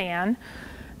consumer demand.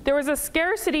 There was a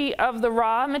scarcity of the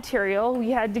raw material. We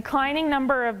had declining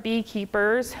number of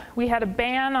beekeepers. We had a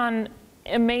ban on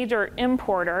a major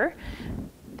importer.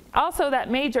 Also, that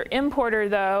major importer,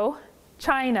 though,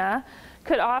 China,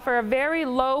 could offer a very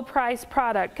low price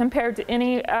product compared to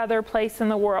any other place in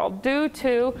the world due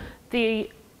to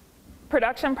the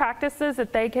production practices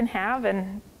that they can have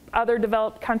and other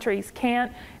developed countries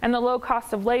can't, and the low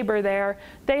cost of labor there.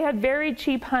 They had very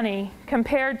cheap honey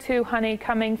compared to honey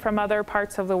coming from other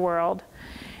parts of the world.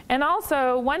 And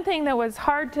also, one thing that was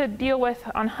hard to deal with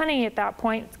on honey at that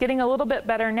point, it's getting a little bit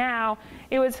better now,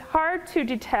 it was hard to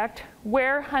detect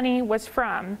where honey was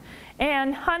from.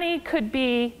 And honey could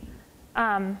be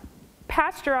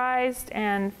pasteurized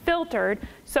and filtered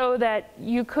so that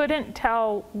you couldn't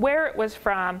tell where it was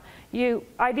from.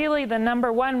 Ideally, the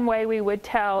number one way we would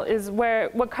tell is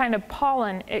what kind of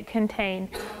pollen it contained.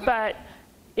 But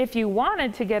if you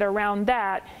wanted to get around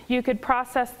that, you could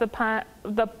process the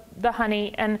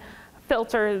honey and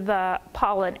filter the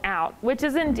pollen out, which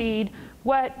is indeed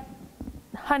what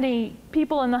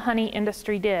people in the honey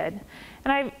industry did.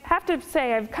 And I have to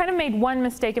say, I've kind of made one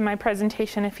mistake in my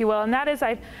presentation, if you will, and that is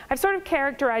I've sort of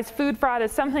characterized food fraud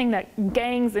as something that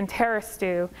gangs and terrorists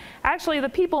do. Actually, the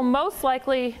people most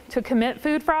likely to commit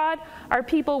food fraud are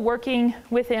people working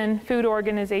within food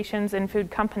organizations and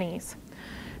food companies.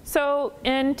 So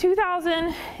in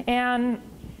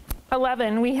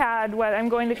 2011, we had what I'm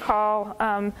going to call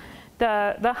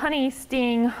the honey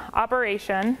sting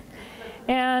operation.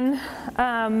 And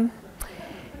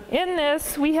in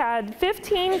this, we had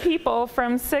 15 people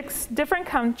from 6 different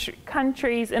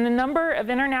countries in a number of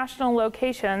international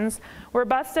locations were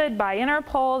busted by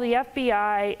Interpol, the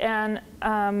FBI, and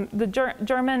the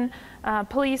German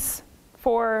police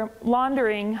for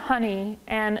laundering honey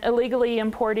and illegally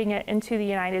importing it into the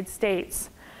United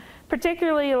States.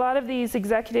 Particularly, a lot of these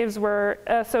executives were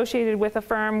associated with a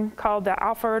firm called the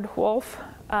Alfred Wolf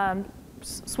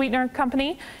sweetener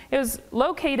company. It was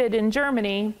located in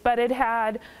Germany, but it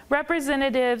had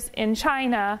representatives in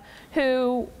China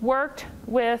who worked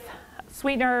with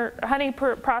honey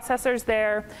processors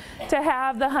there to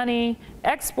have the honey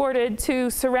exported to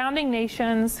surrounding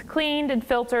nations, cleaned and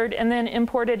filtered, and then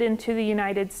imported into the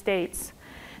United States.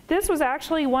 This was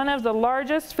actually one of the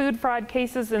largest food fraud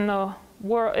cases in the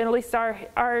world, at least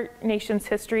our nation's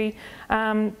history,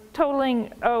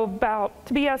 totaling to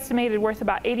be estimated worth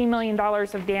about $80 million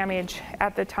of damage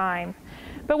at the time.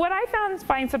 But what I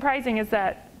find surprising is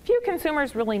that few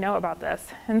consumers really know about this.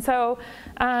 And so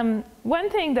one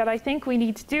thing that I think we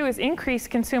need to do is increase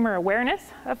consumer awareness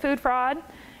of food fraud,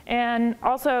 and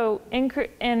also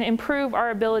improve our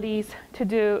abilities to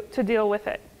deal with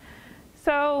it.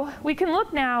 So we can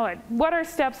look now at what are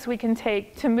steps we can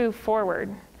take to move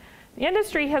forward. The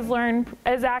industry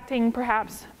is acting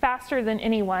perhaps faster than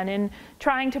anyone in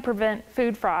trying to prevent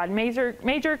food fraud.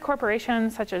 Major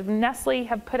corporations such as Nestle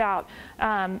have put out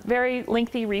very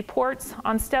lengthy reports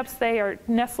on steps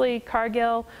Nestle,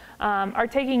 Cargill, are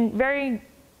taking very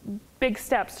big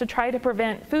steps to try to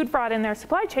prevent food fraud in their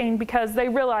supply chain because they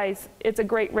realize it's a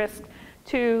great risk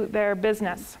to their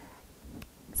business.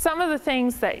 Some of the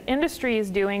things that industry is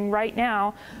doing right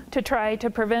now to try to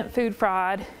prevent food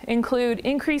fraud include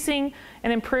increasing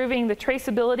and improving the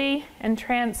traceability and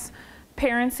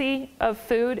transparency of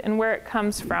food and where it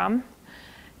comes from,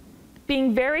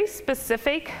 being very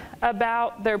specific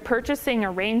about their purchasing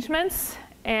arrangements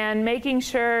and making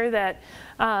sure that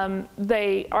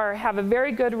they have a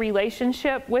very good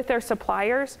relationship with their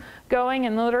suppliers, going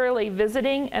and literally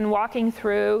visiting and walking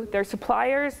through their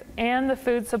suppliers and the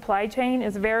food supply chain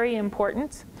is very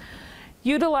important.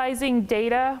 Utilizing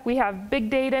data, we have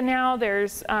big data now.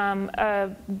 There's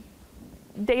a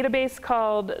database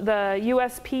called the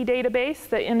USP database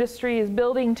that industry is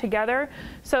building together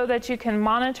so that you can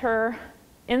monitor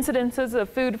incidences of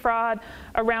food fraud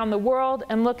around the world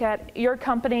and look at your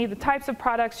company, the types of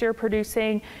products you're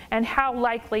producing, and how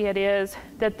likely it is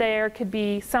that there could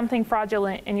be something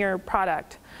fraudulent in your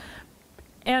product.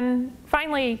 And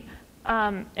finally,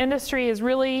 industry is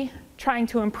really trying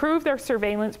to improve their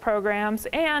surveillance programs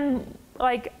and,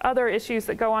 like other issues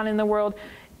that go on in the world,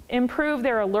 improve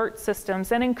their alert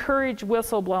systems and encourage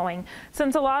whistleblowing.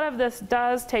 Since a lot of this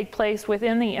does take place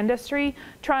within the industry,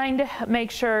 trying to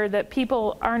make sure that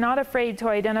people are not afraid to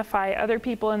identify other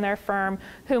people in their firm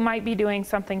who might be doing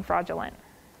something fraudulent.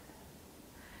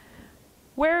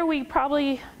 Where we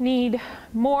probably need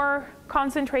more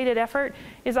concentrated effort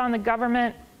is on the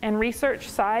government and research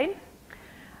side.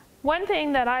 One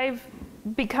thing that I've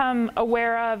become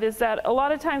aware of is that a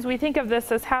lot of times we think of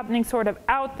this as happening sort of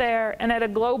out there and at a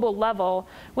global level,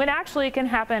 when actually it can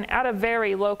happen at a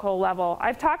very local level.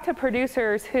 I've talked to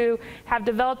producers who have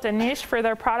developed a niche for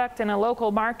their product in a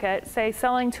local market, say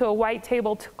selling to a white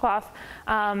tablecloth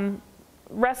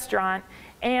restaurant,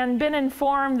 and been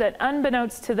informed that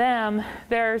unbeknownst to them,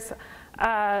 there's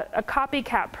a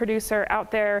copycat producer out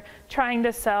there trying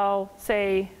to sell,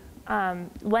 say,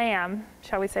 lamb,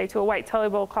 shall we say, to a white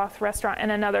tablecloth restaurant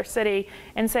in another city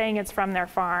and saying it's from their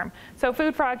farm. So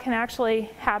food fraud can actually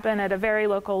happen at a very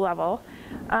local level.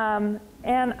 And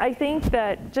I think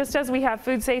that just as we have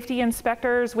food safety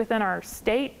inspectors within our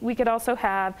state, we could also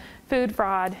have food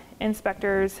fraud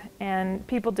inspectors and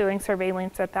people doing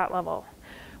surveillance at that level.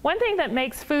 One thing that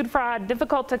makes food fraud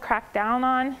difficult to crack down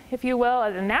on, if you will,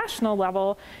 at a national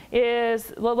level is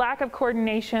the lack of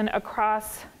coordination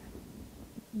across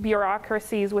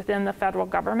bureaucracies within the federal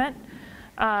government.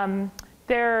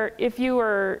 If you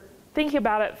were thinking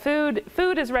about it,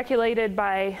 food is regulated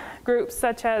by groups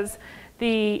such as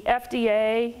the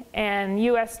FDA and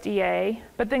USDA,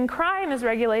 but then crime is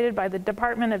regulated by the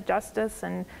Department of Justice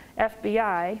and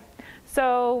FBI.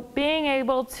 So being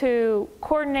able to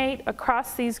coordinate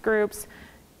across these groups,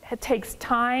 it takes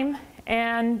time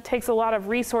and takes a lot of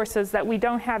resources that we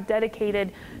don't have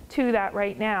dedicated to that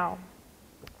right now.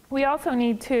 We also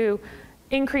need to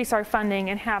increase our funding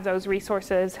and have those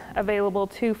resources available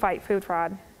to fight food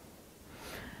fraud.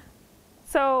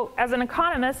 So as an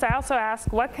economist, I also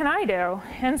ask, what can I do?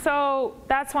 And so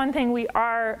that's one thing we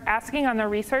are asking on the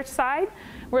research side.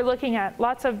 We're looking at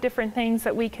lots of different things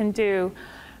that we can do.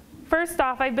 First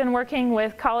off, I've been working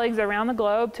with colleagues around the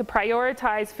globe to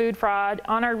prioritize food fraud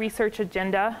on our research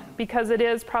agenda because it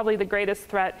is probably the greatest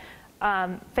threat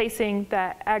facing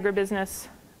the agribusiness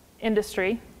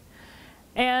industry.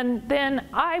 And then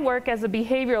I work as a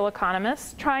behavioral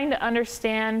economist, trying to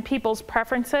understand people's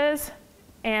preferences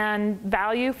and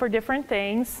value for different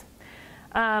things.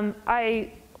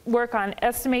 I work on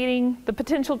estimating the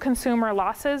potential consumer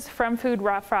losses from food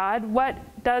fraud. What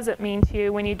does it mean to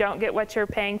you when you don't get what you're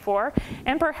paying for?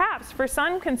 And perhaps for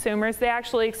some consumers, they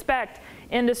actually expect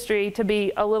industry to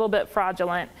be a little bit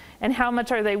fraudulent. And how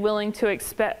much are they willing to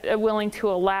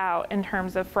allow in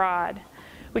terms of fraud?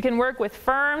 We can work with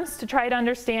firms to try to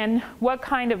understand what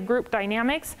kind of group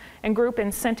dynamics and group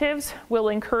incentives will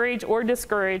encourage or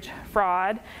discourage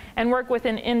fraud, and work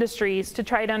within industries to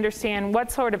try to understand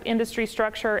what sort of industry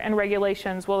structure and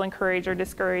regulations will encourage or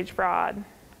discourage fraud.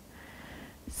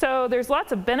 So there's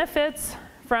lots of benefits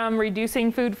from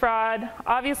reducing food fraud.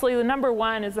 Obviously, the number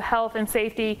one is the health and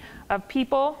safety of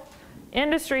people.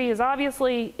 Industry is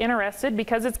obviously interested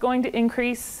because it's going to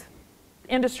increase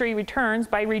industry returns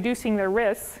by reducing their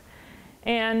risks.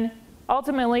 And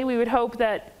ultimately, we would hope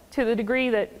that to the degree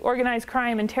that organized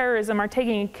crime and terrorism are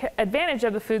taking advantage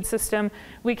of the food system,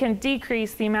 we can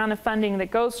decrease the amount of funding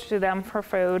that goes to them for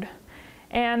food.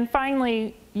 And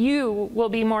finally, you will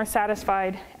be more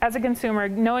satisfied as a consumer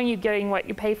knowing you're getting what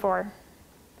you pay for.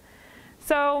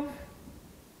 So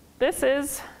this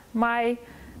is my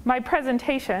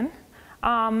presentation.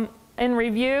 In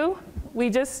review,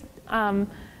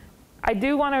 I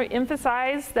do want to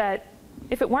emphasize that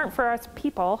if it weren't for us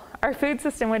people, our food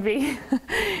system would be,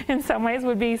 in some ways,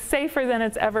 would be safer than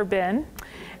it's ever been.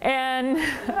 And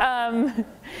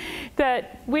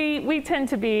that we tend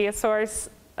to be a source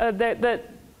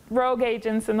that rogue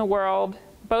agents in the world,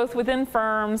 both within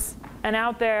firms and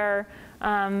out there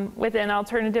within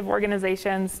alternative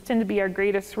organizations, tend to be our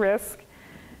greatest risk.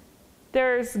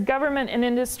 There's government and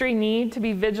industry need to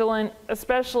be vigilant,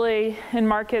 especially in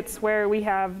markets where we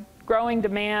have growing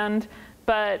demand,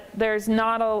 but there's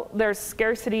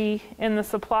scarcity in the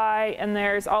supply, and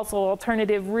there's also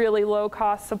alternative, really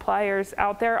low-cost suppliers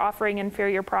out there offering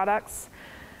inferior products.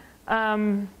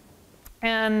 And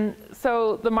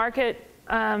so the market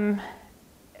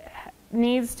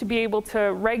needs to be able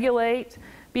to regulate,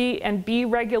 be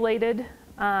regulated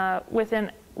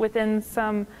within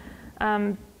some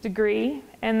degree,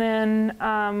 and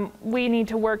then we need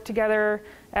to work together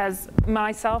as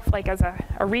myself, like as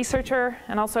a researcher,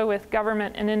 and also with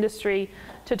government and industry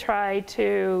to try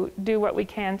to do what we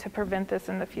can to prevent this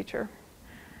in the future.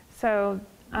 So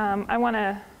I want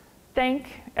to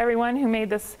thank everyone who made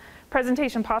this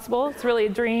presentation possible. It's really a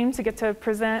dream to get to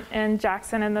present in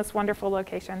Jackson in this wonderful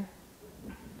location.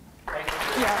 Thank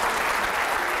you. Yeah.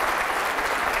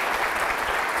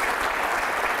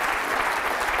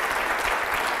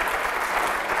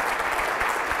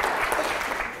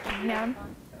 Ma'am?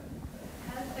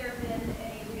 Has there been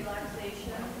any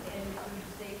relaxation in food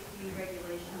safety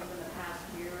regulations in the past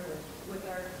year with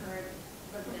our current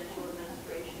presidential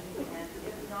administration? And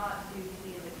if not, do you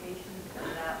see indications of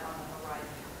that on the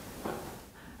horizon?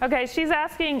 Okay, she's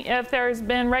asking if there's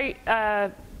been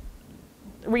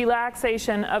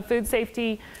relaxation of food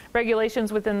safety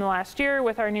regulations within the last year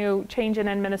with our new change in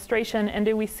administration, and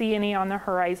do we see any on the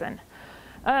horizon?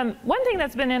 One thing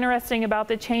that's been interesting about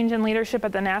the change in leadership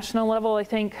at the national level, I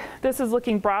think this is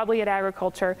looking broadly at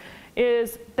agriculture,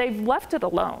 is they've left it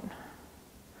alone.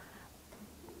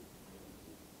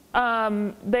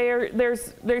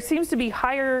 There seems to be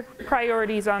higher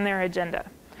priorities on their agenda.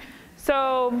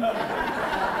 So,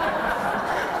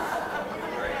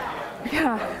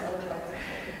 yeah.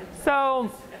 So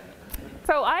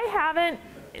I haven't,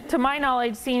 to my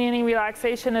knowledge, seen any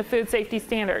relaxation of food safety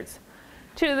standards.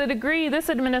 To the degree this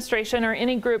administration or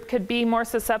any group could be more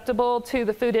susceptible to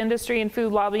the food industry and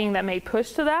food lobbying that may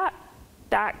push to that,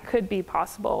 that could be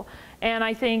possible. And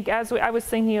I think as I was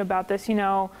thinking about this, you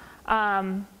know,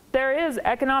 there is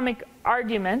economic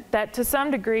argument that to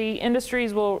some degree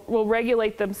industries will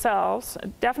regulate themselves,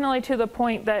 definitely to the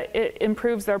point that it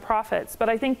improves their profits. But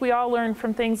I think we all learned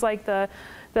from things like the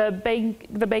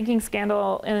banking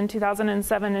scandal in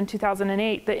 2007 and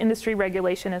 2008, the industry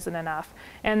regulation isn't enough,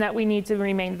 and that we need to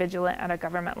remain vigilant at a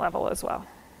government level as well.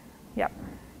 Yep.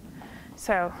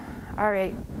 So, all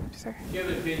right, sir. Do you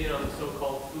have an opinion on the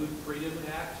so-called Food Freedom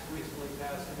Act recently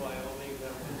passed in Wyoming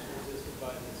that was resisted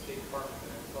by the State Department of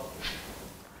Agriculture?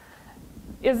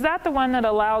 Is that the one that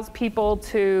allows people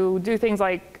to do things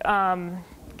like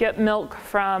get milk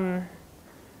from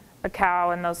a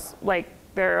cow and those, like,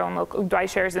 their own local buy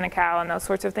shares in a cow and those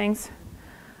sorts of things?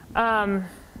 I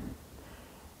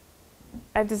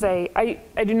have to say,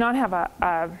 I do not have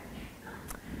a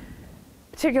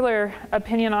particular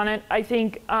opinion on it. I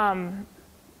think, to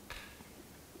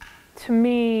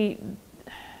me,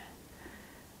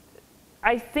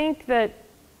 I think that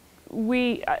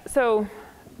we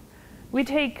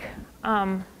take,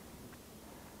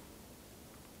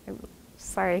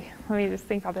 sorry, let me just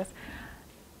think about this.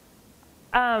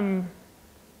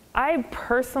 I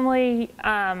personally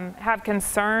have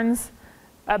concerns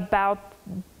about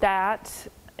that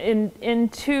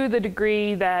to the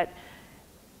degree that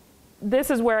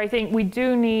this is where I think we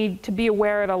do need to be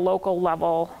aware at a local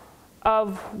level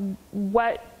of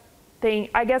what thing.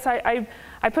 I guess I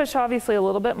push obviously a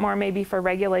little bit more maybe for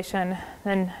regulation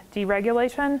than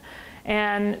deregulation,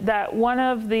 and that one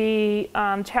of the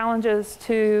challenges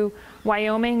to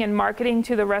Wyoming and marketing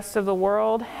to the rest of the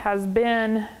world has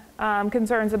been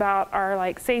concerns about our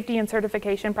like safety and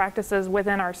certification practices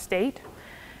within our state.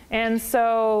 And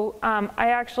so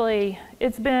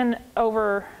it's been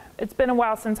a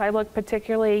while since I looked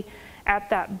particularly at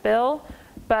that bill,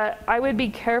 but I would be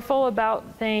careful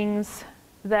about things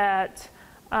that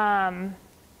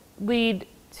lead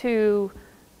to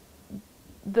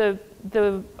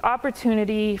the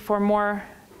opportunity for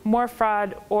more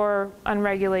fraud or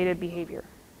unregulated behavior.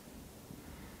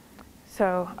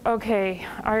 So, okay,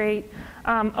 all right,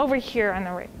 over here on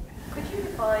the right. Could you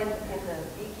define in the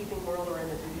beekeeping world or in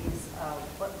the bees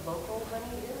what local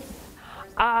honey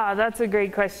is? That's a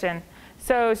great question.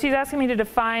 So she's asking me to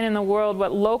define in the world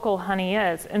what local honey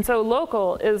is. And so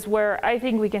local is where I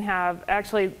think we can have,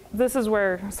 actually, this is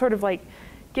where sort of like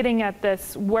getting at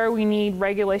this, where we need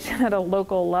regulation at a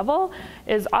local level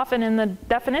is often in the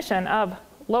definition of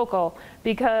local,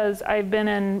 because I've been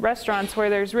in restaurants where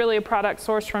there's really a product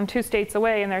sourced from 2 states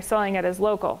away and they're selling it as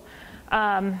local.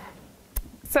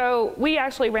 So we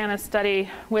actually ran a study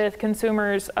with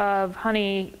consumers of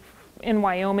honey in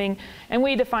Wyoming, and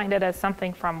we defined it as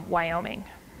something from Wyoming.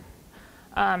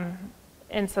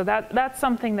 And so that's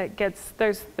something that gets,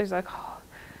 there's a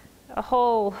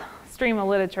whole stream of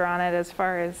literature on it as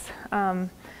far as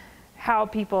how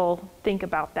people think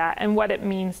about that and what it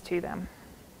means to them.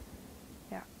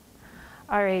 Yeah.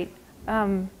 All right.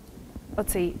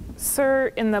 Let's see. Sir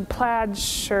in the plaid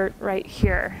shirt right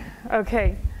here.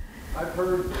 Okay. I've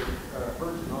heard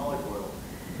virgin olive oil.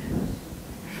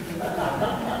 You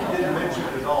didn't mention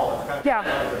it at all. It's kind of Yeah.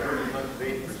 30% to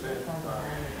 80%.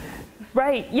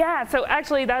 Right, yeah, so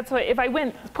actually that's what, if I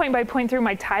went point by point through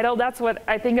my title, that's what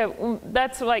I think of,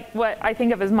 that's like what I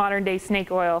think of as modern day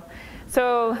snake oil.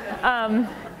 So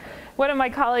one of my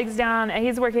colleagues down,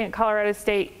 he's working at Colorado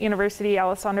State University,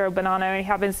 Alessandro Bonanno, and he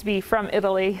happens to be from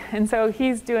Italy. And so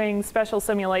he's doing special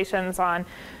simulations on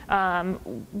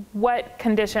what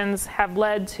conditions have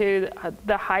led to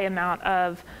the high amount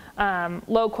of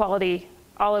low quality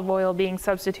olive oil being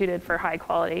substituted for high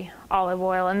quality olive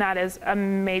oil, and that is a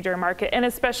major market, and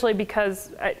especially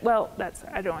because, I don't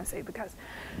want to say because,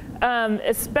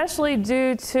 especially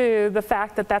due to the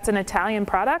fact that that's an Italian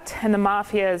product and the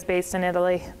mafia is based in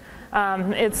Italy.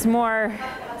 It's more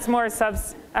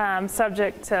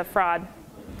subject to fraud.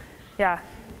 Yeah.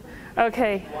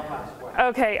 Okay.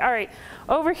 Okay. All right.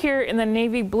 Over here in the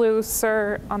navy blue,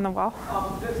 sir, on the wall.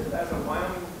 Just as a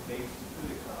Wyoming-based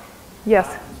food economy. Yes.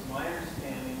 It's my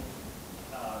understanding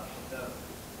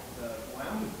the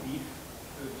Wyoming beef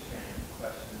food chain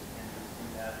question is interesting,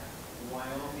 that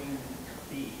Wyoming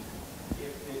beef,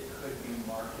 if it could be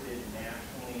marketed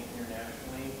nationally,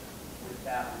 internationally, with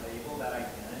that label, that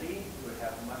identity, it would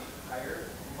have much higher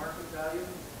market value,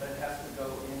 but it has to go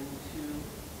into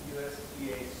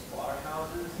USDA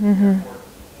slaughterhouses, therefore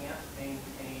can't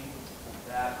maintain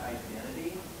that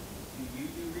identity. Do you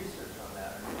do research on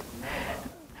that, or do you know about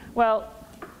that? Well,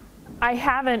 I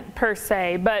haven't per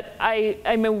se, but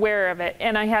I'm aware of it.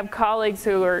 And I have colleagues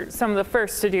who are some of the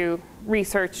first to do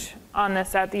research on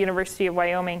this at the University of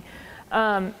Wyoming.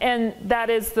 And that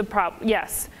is the problem.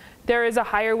 Yes, there is a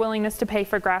higher willingness to pay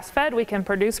for grass-fed. We can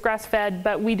produce grass-fed,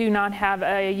 but we do not have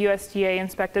a USDA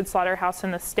inspected slaughterhouse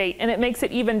in the state. And it makes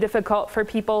it even difficult for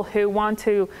people who want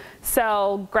to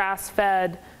sell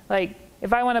grass-fed. Like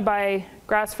if I want to buy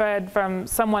grass-fed from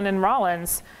someone in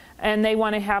Rollins and they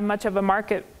want to have much of a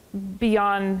market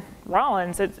beyond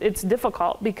Rollins, it's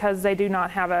difficult because they do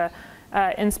not have a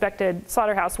inspected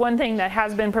slaughterhouse. One thing that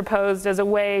has been proposed as a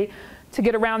way to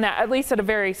get around that, at least at a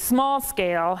very small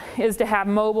scale, is to have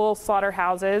mobile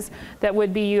slaughterhouses that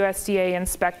would be USDA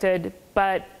inspected.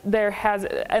 But there has,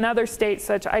 in other states,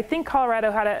 such, I think Colorado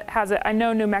has it, I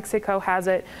know New Mexico has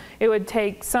it. It would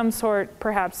take some sort,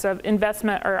 perhaps, of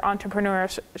investment or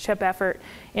entrepreneurship effort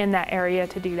in that area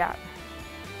to do that.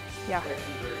 Yeah.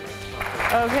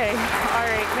 Okay, all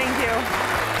right, thank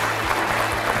you.